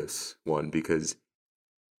into this one, because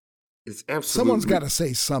it's absolutely. Someone's got to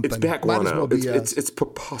say something. It's backguano. It's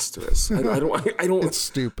preposterous. I don't. It's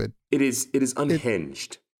stupid. It is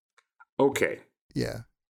unhinged. Okay. Yeah.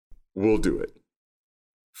 We'll do it.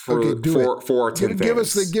 For our 10 give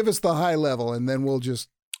fans. Give us the high level, and then we'll just.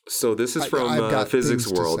 So this is from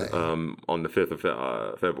Physics World on the 5th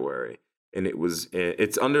of February, and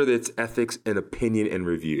it's under its ethics and opinion and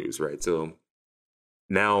reviews, right? So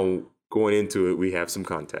now going into it, we have some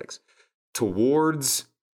context. Towards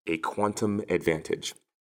a quantum advantage.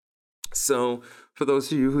 So for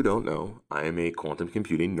those of you who don't know, I am a quantum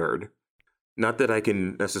computing nerd. Not that I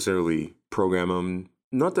can necessarily program them,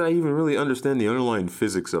 not that I even really understand the underlying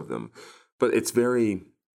physics of them, but its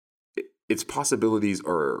possibilities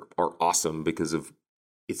are awesome because of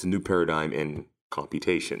it's a new paradigm in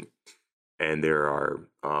computation. And there are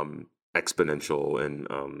exponential and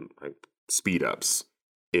speed ups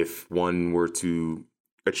if one were to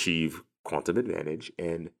achieve quantum advantage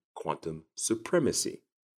and quantum supremacy.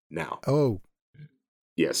 Now. Oh.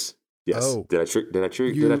 Yes. Oh. Did I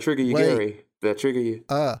trigger you, Gary? Did I trigger you?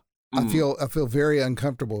 I feel very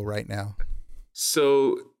uncomfortable right now.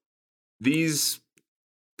 So these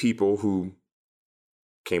people who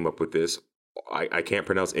came up with this, I can't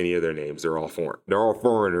pronounce any of their names. They're all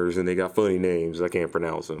foreigners, and they got funny names. I can't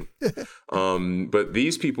pronounce them. But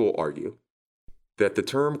these people argue that the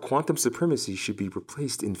term quantum supremacy should be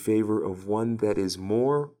replaced in favor of one that is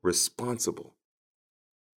more responsible.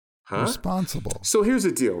 Huh? Responsible. So here's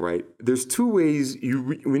the deal, right? There's two ways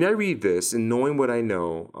when I read this and knowing what I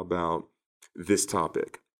know about this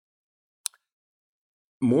topic,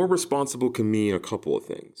 more responsible can mean a couple of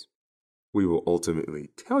things. We will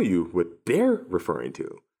ultimately tell you what they're referring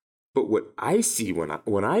to. But what I see when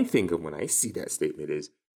I see that statement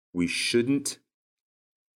is we shouldn't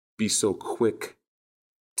be so quick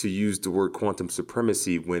to use the word quantum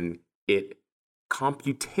supremacy when it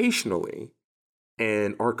computationally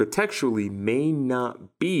and architecturally may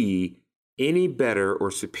not be any better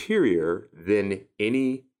or superior than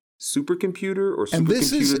any supercomputer or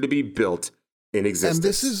supercomputer to be built in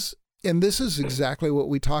existence. And this is exactly what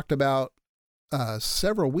we talked about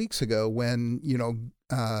several weeks ago when,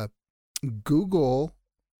 Google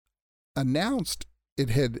announced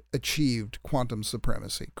it had achieved quantum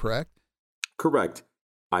supremacy, correct? Correct.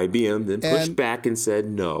 IBM then pushed back and said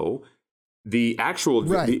no. The actual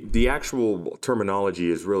the actual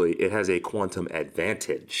terminology is really it has a quantum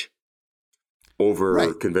advantage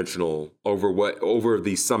over conventional over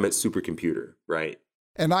the Summit supercomputer, right?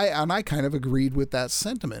 And I kind of agreed with that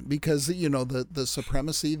sentiment because the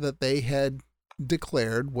supremacy that they had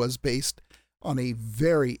declared was based on a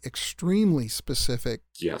very extremely specific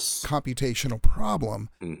computational problem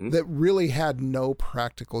that really had no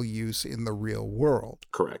practical use in the real world.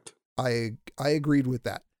 Correct. I agreed with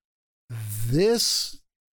that. This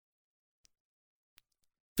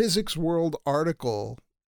Physics World article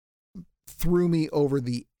threw me over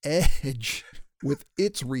the edge with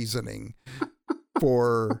its reasoning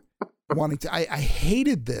for wanting to. I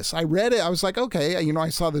hated this. I read it. I was like, okay, I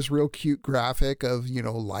saw this real cute graphic of,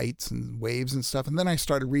 lights and waves and stuff. And then I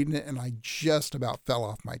started reading it and I just about fell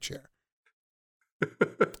off my chair.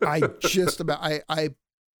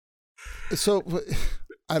 So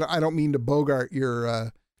I don't mean to bogart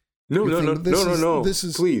your, No. This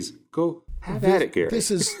is, please go have at it, Gary.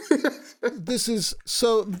 This is,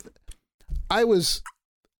 so I was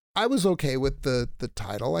okay with the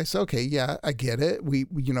title. I said, okay, yeah, I get it. We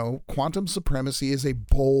quantum supremacy is a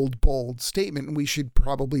bold statement, and we should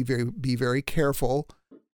probably be very careful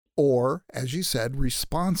or, as you said,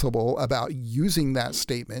 responsible about using that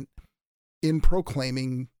statement in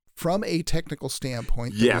proclaiming from a technical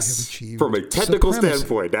standpoint that we have achieved from a technical supremacy.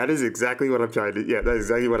 standpoint. That is exactly what I'm trying to, that's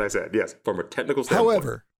exactly what I said. Yes, from a technical standpoint.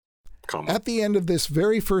 However, at the end of this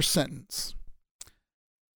very first sentence,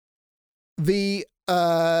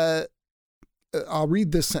 I'll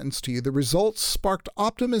read this sentence to you. The results sparked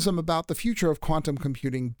optimism about the future of quantum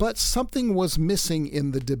computing, but something was missing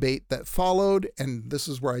in the debate that followed. And this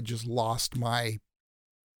is where I just lost my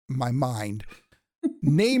mind.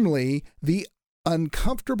 Namely, the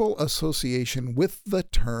uncomfortable association with the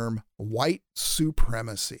term white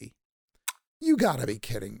supremacy. You gotta be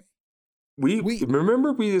kidding me. We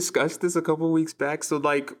remember we discussed this a couple of weeks back. So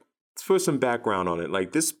for some background on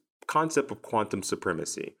it, this concept of quantum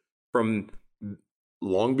supremacy from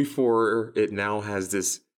long before it now has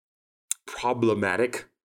this problematic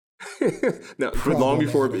long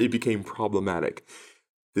before it became problematic.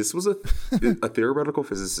 This was a theoretical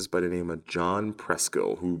physicist by the name of John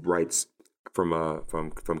Preskill, who writes from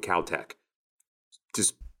Caltech.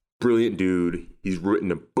 Just brilliant dude. He's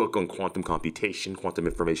written a book on quantum computation, quantum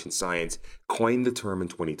information science, coined the term in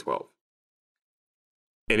 2012.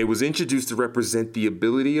 And it was introduced to represent the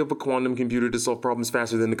ability of a quantum computer to solve problems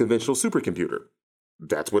faster than a conventional supercomputer.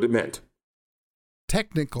 That's what it meant.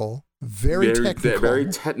 Technical, very technical. Very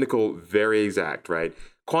technical, very exact, right?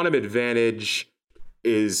 Quantum advantage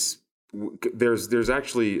is, there's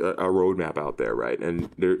actually a roadmap out there, right? And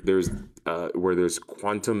there's where there's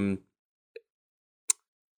quantum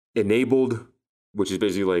enabled, which is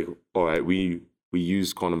basically all right, we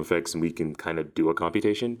use quantum effects and we can kind of do a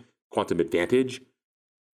computation. Quantum advantage,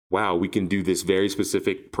 wow, we can do this very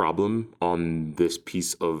specific problem on this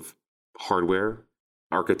piece of hardware,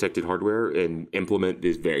 architected hardware, and implement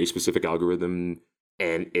this very specific algorithm,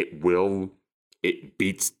 and it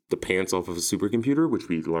beats the pants off of a supercomputer, which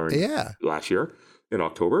we learned last year in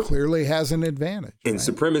October. Clearly has an advantage. And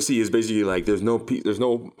supremacy is basically there's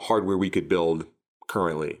no hardware we could build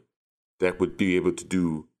currently that would be able to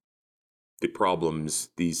do the problems,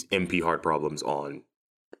 these MP hard problems on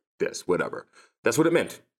this, whatever. That's what it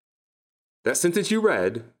meant. That sentence you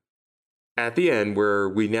read at the end, where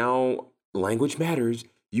we now, language matters,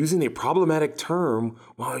 using a problematic term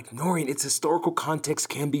while ignoring its historical context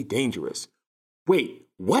can be dangerous. Wait,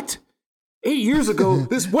 what? 8 years ago,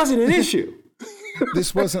 this wasn't an issue.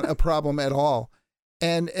 This wasn't a problem at all.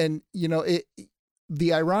 And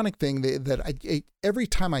the ironic thing that every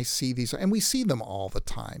time I see these, and we see them all the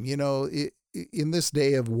time, in this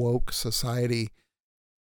day of woke society,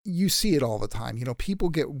 you see it all the time. People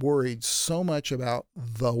get worried so much about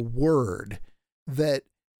the word that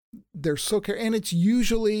they're so careful. And it's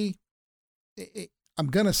usually, I'm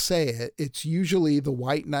going to say it, it's usually the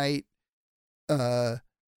white knight,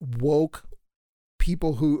 woke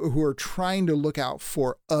people who are trying to look out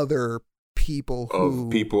for other people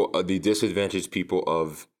the disadvantaged people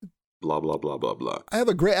of blah, blah, blah, blah, blah. I have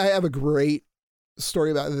a great story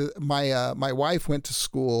about it. My wife went to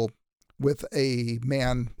school with a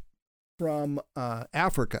man from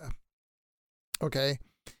Africa. Okay.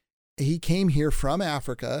 He came here from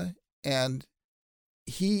Africa, and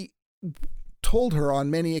he told her on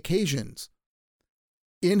many occasions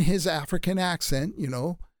in his African accent,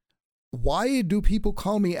 why do people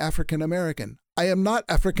call me African American? I am not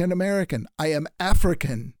African American. I am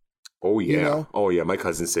African. Oh yeah. Oh yeah. My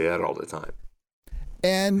cousins say that all the time.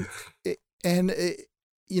 And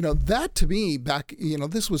that to me back,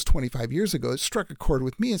 this was 25 years ago. It struck a chord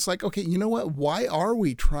with me. It's like, okay, you know what? Why are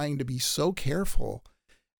we trying to be so careful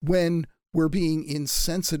when we're being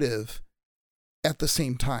insensitive at the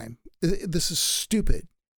same time? This is stupid.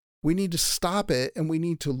 We need to stop it, and we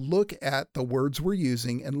need to look at the words we're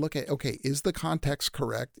using and look at, okay, is the context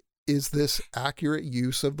correct? Is this accurate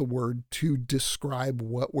use of the word to describe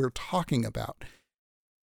what we're talking about?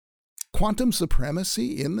 Quantum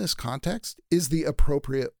supremacy in this context is the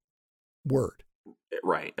appropriate word.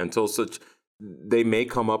 Right. Until they may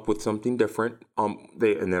come up with something different.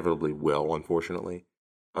 They inevitably will, unfortunately.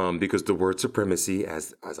 Because the word supremacy,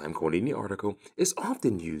 as I'm quoting the article, is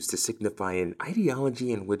often used to signify an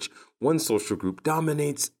ideology in which one social group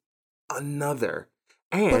dominates another.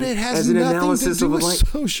 And but it has nothing to do with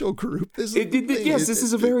social group. This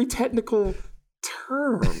is a very technical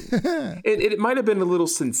term. It might have been a little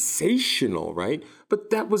sensational, right? But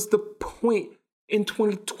that was the point in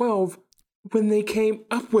 2012 when they came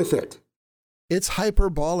up with it. It's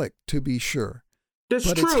hyperbolic, to be sure. That's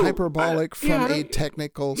but true. It's hyperbolic from a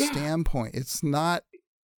technical standpoint. It's not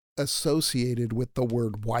associated with the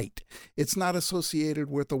word white. It's not associated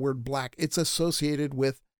with the word black. It's associated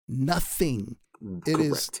with nothing.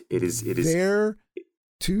 Correct. It is there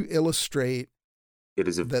to illustrate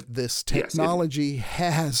that this technology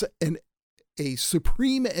has a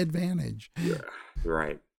supreme advantage. Yeah,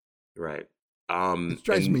 right. It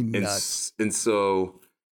drives me nuts. And so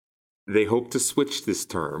they hope to switch this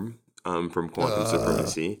term from quantum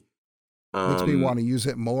supremacy. Makes me want to use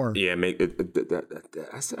it more. Yeah,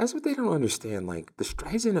 that's what they don't understand. Like, the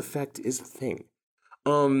Streisand effect is a thing.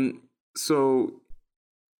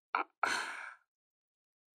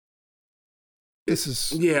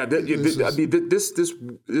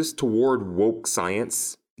 This toward woke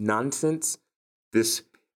science nonsense, this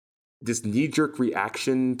knee-jerk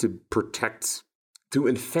reaction to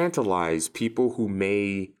infantilize people who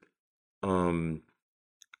may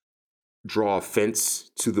draw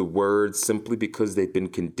offense to the word simply because they've been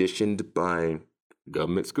conditioned by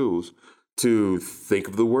government schools to think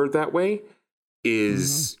of the word that way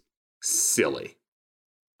is silly.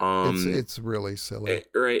 It's really silly,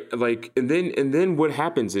 right? Like, and then what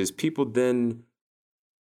happens is people then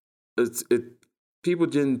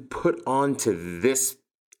put onto this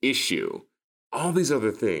issue all these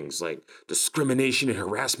other things like discrimination and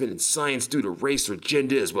harassment in science due to race or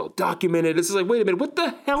gender is well documented. It's like, wait a minute, what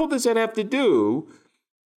the hell does that have to do?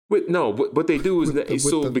 What they do is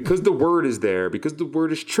because the word is there, because the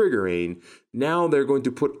word is triggering, now they're going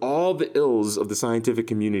to put all the ills of the scientific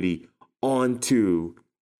community onto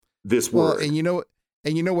this word. Well, and you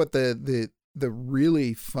know what the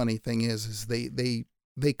really funny thing is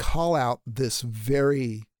they call out this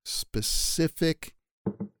very specific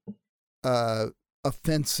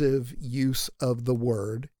offensive use of the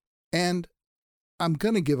word, and I'm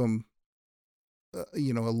going to give them a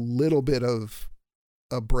little bit of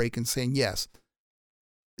a break and saying, yes,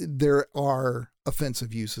 there are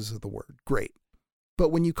offensive uses of the word. Great. But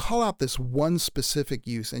when you call out this one specific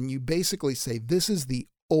use and you basically say this is the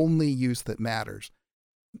only use that matters,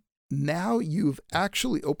 now you've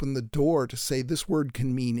actually opened the door to say this word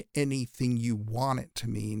can mean anything you want it to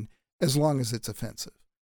mean as long as it's offensive.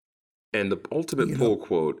 And the ultimate pull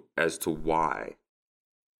quote as to why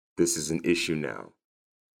this is an issue now.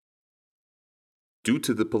 Due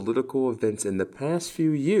to the political events in the past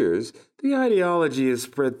few years, the ideology has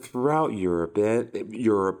spread throughout Europe,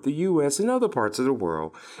 the U.S., and other parts of the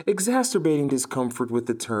world, exacerbating discomfort with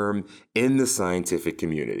the term in the scientific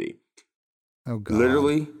community. Oh, God.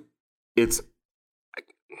 Literally, it's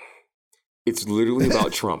literally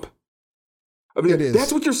about Trump. I mean, It is.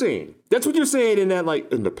 that's what you're saying. That's what you're saying in that,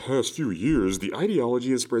 like, in the past few years, the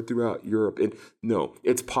ideology has spread throughout Europe. And no,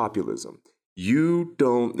 it's populism.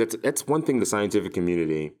 That's one thing the scientific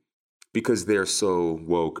community, because they're so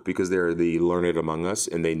woke, because they're the learned among us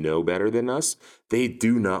and they know better than us, they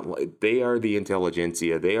are the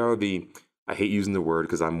intelligentsia. They are I hate using the word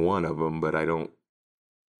because I'm one of them, but I don't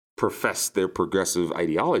profess their progressive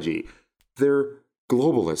ideology. They're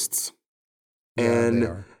globalists. Yeah, they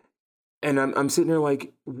are. And I'm sitting there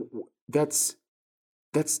like, that's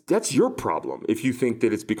your problem if you think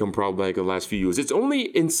that it's become problematic in the last few years. It's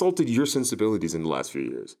only insulted your sensibilities in the last few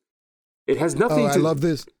years. It has nothing to... I love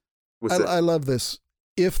this. What's that? I love this.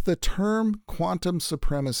 If the term quantum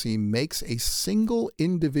supremacy makes a single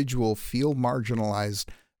individual feel marginalized,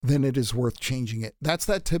 then it is worth changing it. That's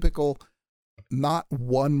that typical not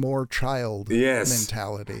one more child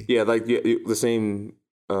mentality. Yeah, like the same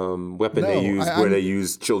weapon they use where they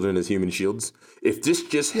use children as human shields. If this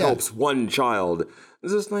just helps one child,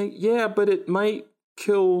 it's just like, yeah, but it might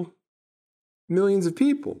kill millions of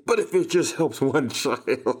people. But if it just helps one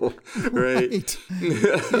child, right?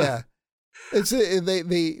 Yeah. It's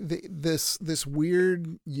this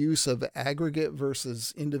weird use of aggregate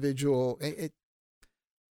versus individual.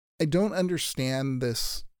 I don't understand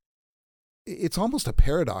this. It's almost a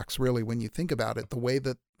paradox, really, when you think about it, the way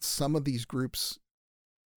that some of these groups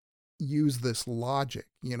use this logic.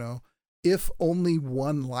 You know, if only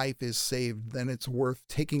one life is saved, then it's worth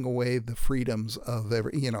taking away the freedoms of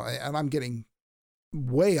every, you know, and I'm getting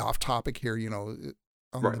way off topic here, you know,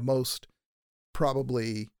 on the most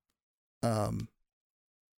probably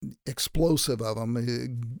explosive of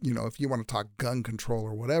them, you know, if you want to talk gun control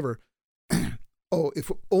or whatever.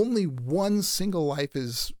 If only one single life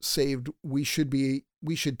is saved, we should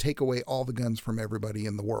take away all the guns from everybody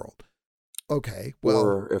in the world. Okay, well,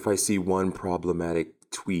 or if I see one problematic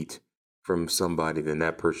tweet from somebody, then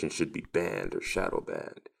that person should be banned or shadow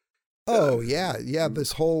banned.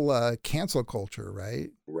 This whole cancel culture, right?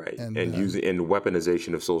 Right, and using and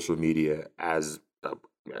weaponization of social media as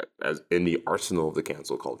in the arsenal of the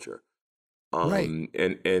cancel culture. Right,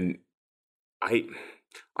 and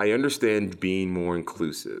I understand being more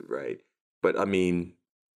inclusive, right? But I mean,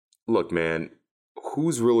 look, man,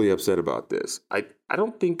 who's really upset about this? I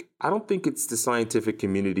don't think it's the scientific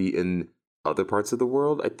community in other parts of the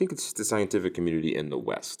world. I think it's just the scientific community in the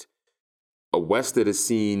West. A West that has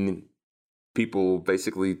seen people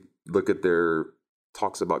basically look at their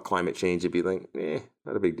talks about climate change and be like,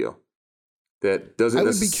 not a big deal. That doesn't. I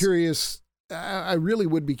would be curious. I really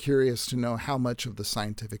would be curious to know how much of the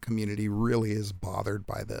scientific community really is bothered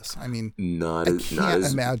by this. I mean, I can't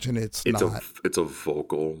imagine it's not. It's a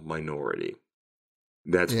vocal minority.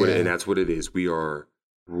 That's what it is. We are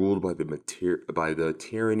ruled by the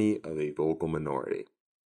tyranny of a vocal minority.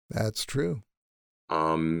 That's true.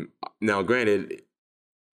 Now, granted,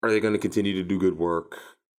 are they going to continue to do good work?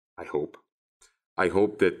 I hope. I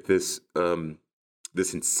hope that this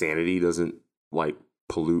insanity doesn't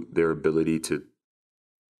pollute their ability to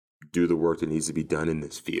do the work that needs to be done in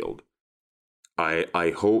this field.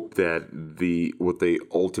 I hope that what they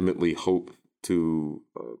ultimately hope to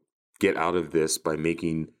get out of this by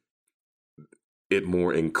making it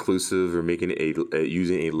more inclusive or making it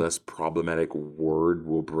using a less problematic word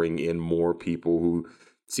will bring in more people who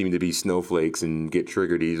seem to be snowflakes and get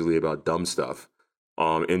triggered easily about dumb stuff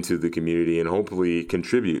into the community and hopefully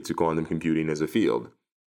contribute to quantum computing as a field.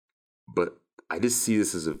 But I just see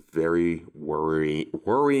this as a very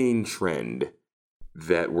worrying trend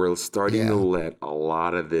that we're starting to let a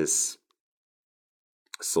lot of this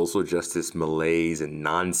social justice malaise and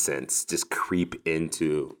nonsense just creep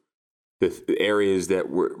into the areas that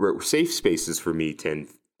were safe spaces for me 10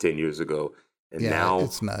 years ago and now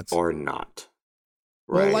it's nuts. Are not.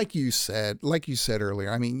 Right? Well, like you said earlier,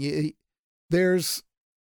 I mean, there's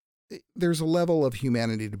a level of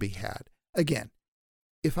humanity to be had. Again,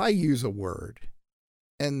 if I use a word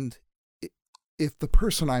and if the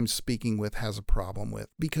person I'm speaking with has a problem with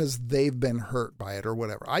because they've been hurt by it or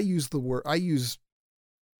whatever, I use the word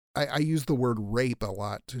rape a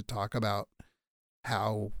lot to talk about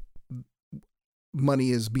how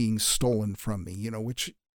money is being stolen from me, you know,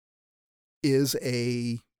 which is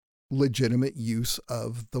a legitimate use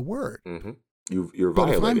of the word. Mm-hmm. You're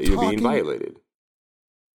violated. You're being violated.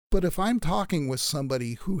 But if I'm talking with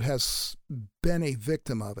somebody who has been a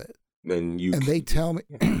victim of it, and they tell me,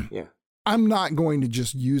 I'm not going to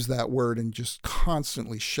just use that word and just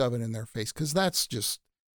constantly shove it in their face because that's just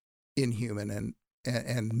inhuman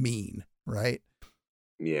and mean, right?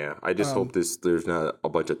 Yeah, I just hope there's not a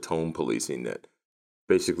bunch of tone policing that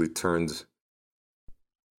basically turns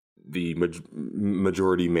the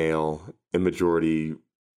majority male and majority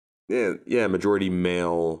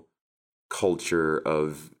male culture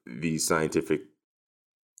of these scientific,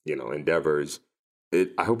 endeavors.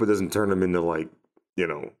 I hope it doesn't turn them into like,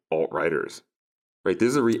 alt-righters, right?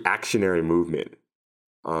 There's a reactionary movement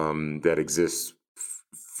that exists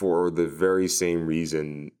for the very same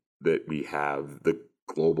reason that we have the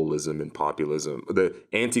globalism and populism, the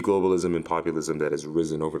anti-globalism and populism that has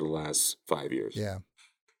risen over the last 5 years. Yeah.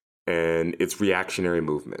 And it's reactionary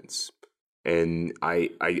movements. And I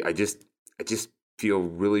just feel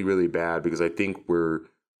really, really bad because I think we're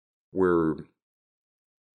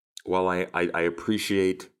while I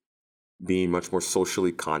appreciate being much more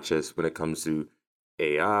socially conscious when it comes to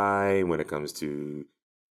AI, when it comes to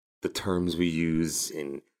the terms we use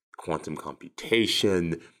in quantum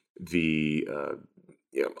computation, the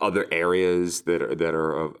other areas that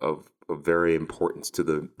are of very importance to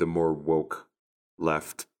the more woke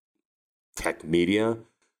left tech media.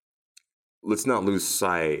 Let's not lose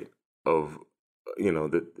sight of there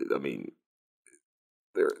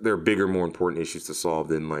are bigger, more important issues to solve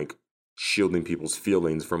than like shielding people's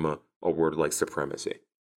feelings from a word like supremacy.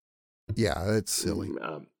 Yeah, it's silly.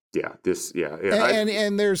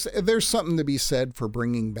 And there's something to be said for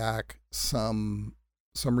bringing back some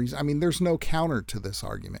reason. I mean, there's no counter to this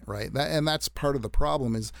argument, right? That's part of the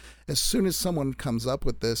problem is as soon as someone comes up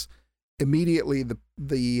with this, immediately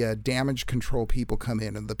the damage control people come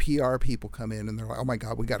in and the PR people come in and they're like, oh my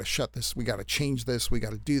God, we got to shut this. We got to change this. We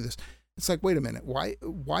got to do this. It's like, wait a minute. Why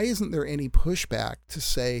isn't there any pushback to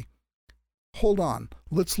say, hold on,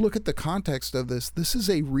 let's look at the context of this. This is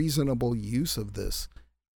a reasonable use of this.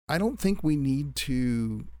 I don't think we need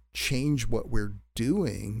to change what we're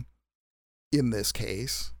doing in this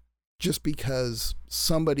case just because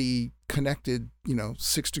somebody connected,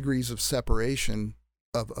 6 degrees of separation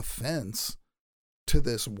of offense to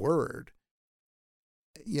this word.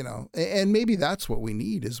 And maybe that's what we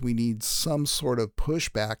need is we need some sort of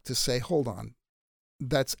pushback to say, hold on,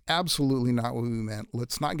 that's absolutely not what we meant.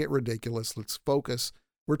 Let's not get ridiculous. Let's focus.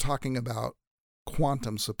 We're talking about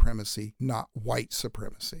quantum supremacy, not white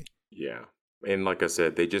supremacy. Yeah. And like I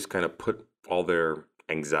said, they just kind of put all their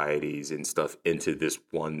anxieties and stuff into this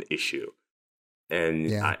one issue. And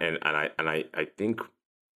yeah. I think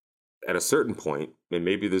at a certain point, and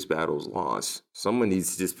maybe this battle's lost, someone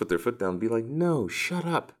needs to just put their foot down and be like, no, shut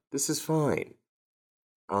up. This is fine.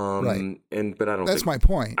 Right. But I don't That's think, my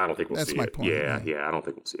point. I don't think we'll That's see my it. point. Yeah, I don't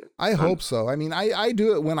think we'll see it. I hope so. I mean, I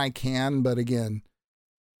do it when I can, but again,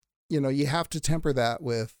 you have to temper that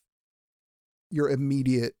with your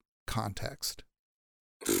immediate context.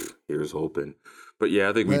 Here's hoping. But yeah,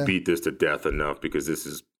 I think we beat this to death enough because this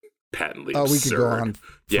is patently absurd. We could go on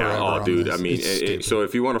forever dude. on I mean, so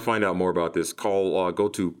if you want to find out more about this, go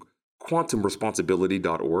to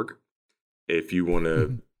quantumresponsibility.org if you want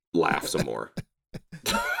to laugh some more.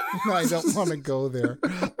 No, I don't want to go there.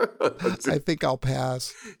 I think I'll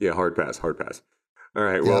pass. Yeah, hard pass. All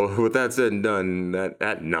right. Well, with that said and done,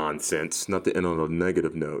 that nonsense, not to end on a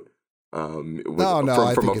negative note. From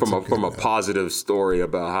a positive story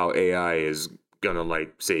about how AI is gonna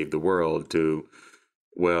like save the world to,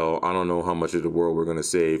 well, I don't know how much of the world we're gonna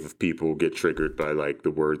save if people get triggered by like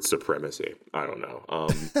the word supremacy. I don't know.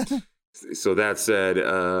 So that said,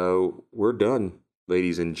 we're done,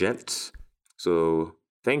 ladies and gents. So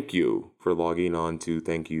thank you for logging on to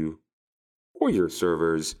Thank You for Your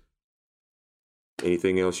Servers.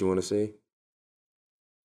 Anything else you want to say?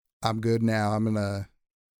 I'm good now. I'm going to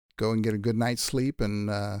go and get a good night's sleep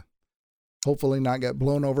and hopefully not get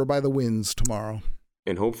blown over by the winds tomorrow.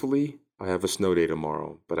 And hopefully I have a snow day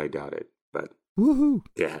tomorrow, but I doubt it. But woohoo.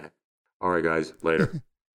 Yeah. All right, guys. Later.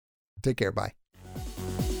 Take care. Bye.